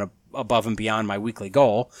need to go above and beyond my weekly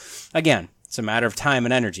goal. Again, it's a matter of time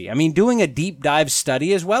and energy. I mean, doing a deep dive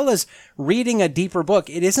study as well as reading a deeper book,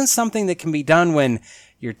 it isn't something that can be done when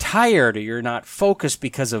you're tired or you're not focused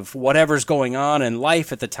because of whatever's going on in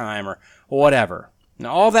life at the time or whatever.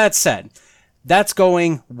 Now, all that said, that's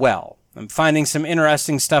going well. I'm finding some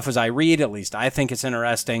interesting stuff as I read, at least I think it's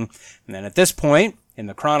interesting. And then at this point, in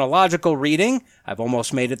the chronological reading, I've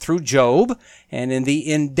almost made it through Job. And in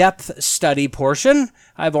the in-depth study portion,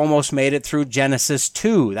 I've almost made it through Genesis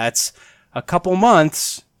 2. That's a couple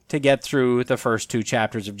months to get through the first 2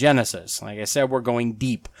 chapters of Genesis. Like I said, we're going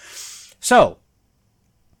deep. So,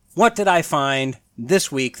 what did I find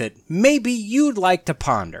this week that maybe you'd like to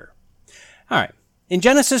ponder? All right. In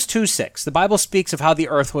Genesis 2:6, the Bible speaks of how the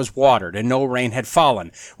earth was watered and no rain had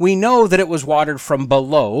fallen. We know that it was watered from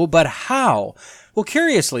below, but how? Well,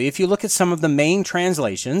 curiously, if you look at some of the main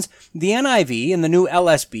translations, the NIV and the new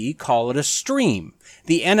LSB call it a stream.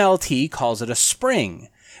 The NLT calls it a spring.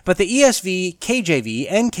 But the ESV, KJV,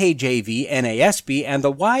 NKJV, NASB, and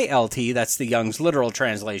the YLT, that's the Young's literal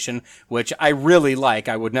translation, which I really like.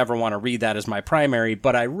 I would never want to read that as my primary,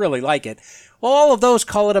 but I really like it. Well, all of those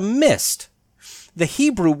call it a mist. The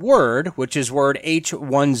Hebrew word, which is word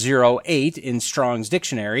H108 in Strong's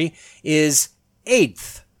dictionary, is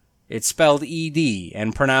eighth. It's spelled ED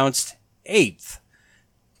and pronounced eighth,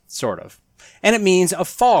 sort of. And it means a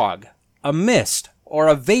fog, a mist, or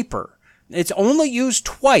a vapor. It's only used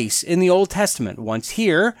twice in the Old Testament, once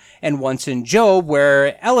here and once in Job,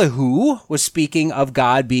 where Elihu was speaking of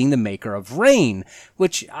God being the maker of rain,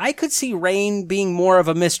 which I could see rain being more of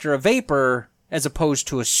a mist or a vapor as opposed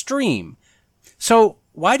to a stream. So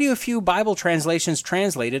why do a few Bible translations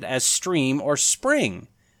translate it as stream or spring?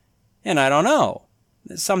 And I don't know.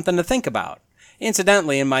 It's something to think about.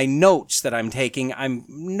 Incidentally, in my notes that I'm taking, I'm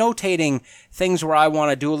notating things where I want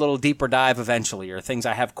to do a little deeper dive eventually, or things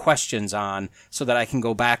I have questions on so that I can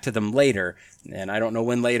go back to them later. And I don't know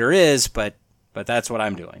when later is, but that's what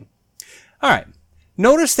I'm doing. All right.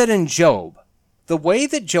 Notice that in Job, the way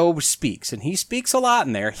that Job speaks, and he speaks a lot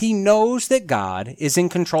in there, he knows that God is in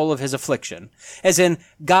control of his affliction. As in,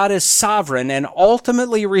 God is sovereign and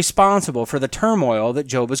ultimately responsible for the turmoil that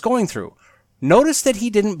Job is going through. Notice that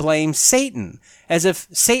he didn't blame Satan, as if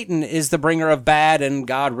Satan is the bringer of bad and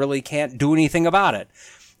God really can't do anything about it.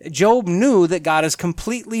 Job knew that God is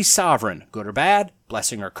completely sovereign, good or bad,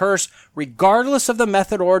 blessing or curse, regardless of the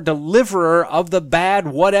method or deliverer of the bad,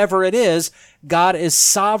 whatever it is, God is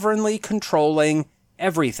sovereignly controlling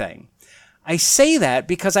everything. I say that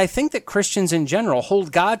because I think that Christians in general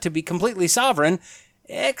hold God to be completely sovereign,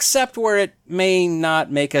 except where it may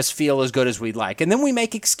not make us feel as good as we'd like. And then we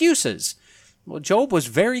make excuses. Well, Job was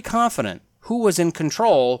very confident who was in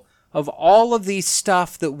control of all of these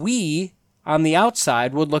stuff that we, on the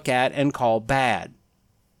outside, would look at and call bad.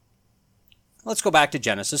 Let's go back to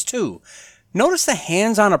Genesis 2. Notice the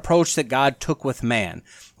hands-on approach that God took with man,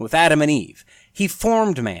 with Adam and Eve. He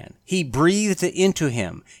formed man. He breathed into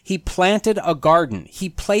him. He planted a garden. He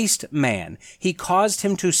placed man. He caused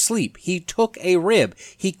him to sleep. He took a rib.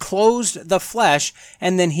 He closed the flesh,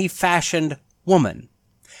 and then he fashioned woman.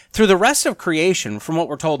 Through the rest of creation, from what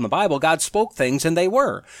we're told in the Bible, God spoke things and they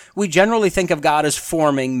were. We generally think of God as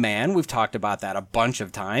forming man. We've talked about that a bunch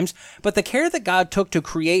of times. But the care that God took to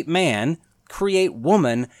create man, create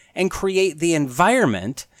woman, and create the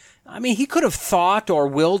environment, I mean, he could have thought or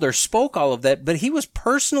willed or spoke all of that, but he was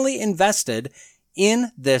personally invested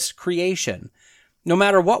in this creation. No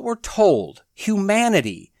matter what we're told,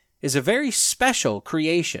 humanity is a very special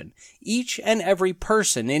creation. Each and every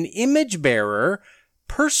person, an image bearer,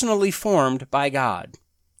 personally formed by God.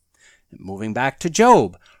 Moving back to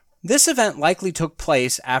Job. This event likely took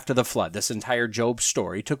place after the flood. This entire Job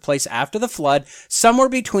story took place after the flood, somewhere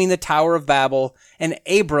between the Tower of Babel and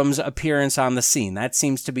Abram's appearance on the scene. That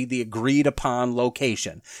seems to be the agreed upon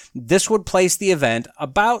location. This would place the event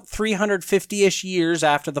about 350-ish years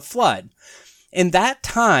after the flood. In that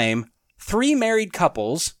time, 3 married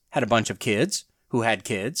couples had a bunch of kids, who had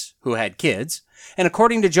kids, who had kids, and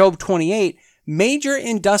according to Job 28, major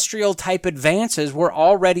industrial type advances were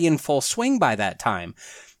already in full swing by that time.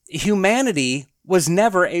 Humanity was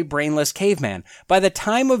never a brainless caveman. By the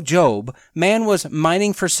time of Job, man was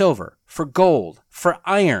mining for silver, for gold, for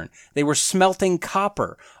iron. They were smelting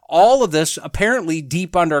copper. All of this apparently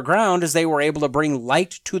deep underground as they were able to bring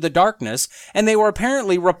light to the darkness, and they were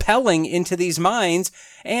apparently rappelling into these mines,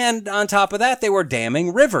 and on top of that, they were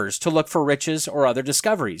damming rivers to look for riches or other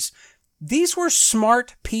discoveries. These were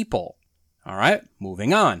smart people. All right,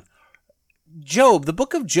 moving on. Job, the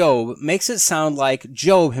book of Job, makes it sound like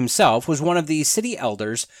Job himself was one of the city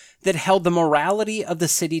elders that held the morality of the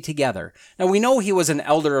city together. Now, we know he was an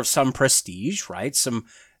elder of some prestige, right?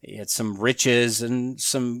 He had some riches and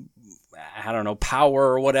some, power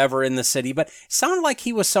or whatever in the city, but it sounded like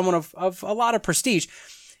he was someone of a lot of prestige.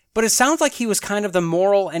 But it sounds like he was kind of the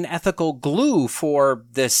moral and ethical glue for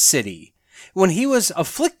this city. When he was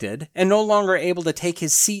afflicted and no longer able to take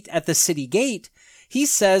his seat at the city gate, he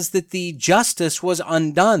says that the justice was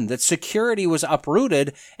undone, that security was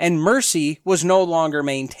uprooted, and mercy was no longer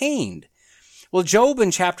maintained. Well, Job in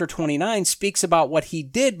chapter 29 speaks about what he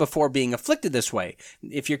did before being afflicted this way.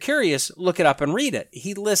 If you're curious, look it up and read it.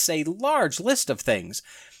 He lists a large list of things.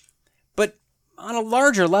 But on a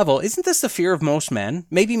larger level, isn't this the fear of most men?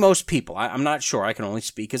 Maybe most people. I'm not sure. I can only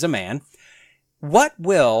speak as a man. What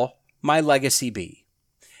will my legacy be?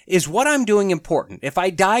 Is what I'm doing important? If I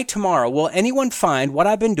die tomorrow, will anyone find what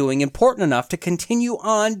I've been doing important enough to continue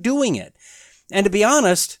on doing it? And to be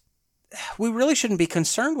honest, we really shouldn't be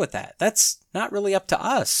concerned with that. That's not really up to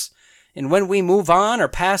us. And when we move on or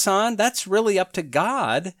pass on, that's really up to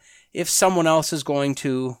God if someone else is going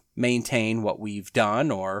to maintain what we've done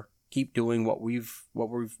or keep doing what we've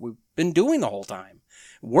been doing the whole time.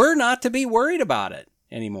 We're not to be worried about it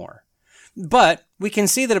anymore. But we can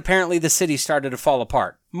see that apparently the city started to fall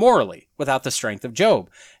apart, morally, without the strength of Job.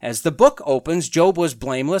 As the book opens, Job was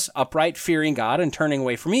blameless, upright, fearing God, and turning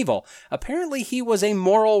away from evil. Apparently he was a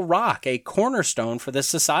moral rock, a cornerstone for this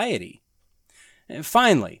society. And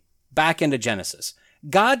finally, back into Genesis.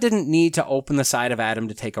 God didn't need to open the side of Adam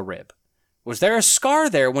to take a rib. Was there a scar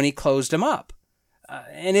there when he closed him up?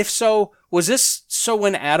 And if so, was this so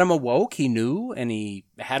when Adam awoke, he knew and he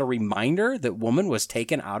had a reminder that woman was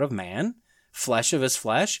taken out of man, flesh of his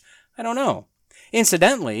flesh? I don't know.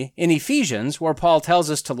 Incidentally, in Ephesians, where Paul tells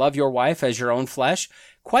us to love your wife as your own flesh,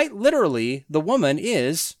 quite literally, the woman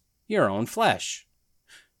is your own flesh.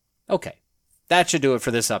 Okay, that should do it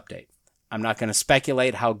for this update. I'm not going to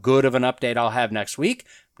speculate how good of an update I'll have next week,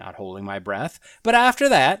 not holding my breath, but after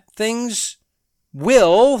that, things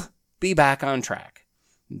will be back on track.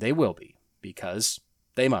 They will be, because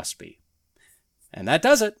they must be. And that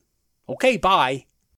does it. Okay, bye.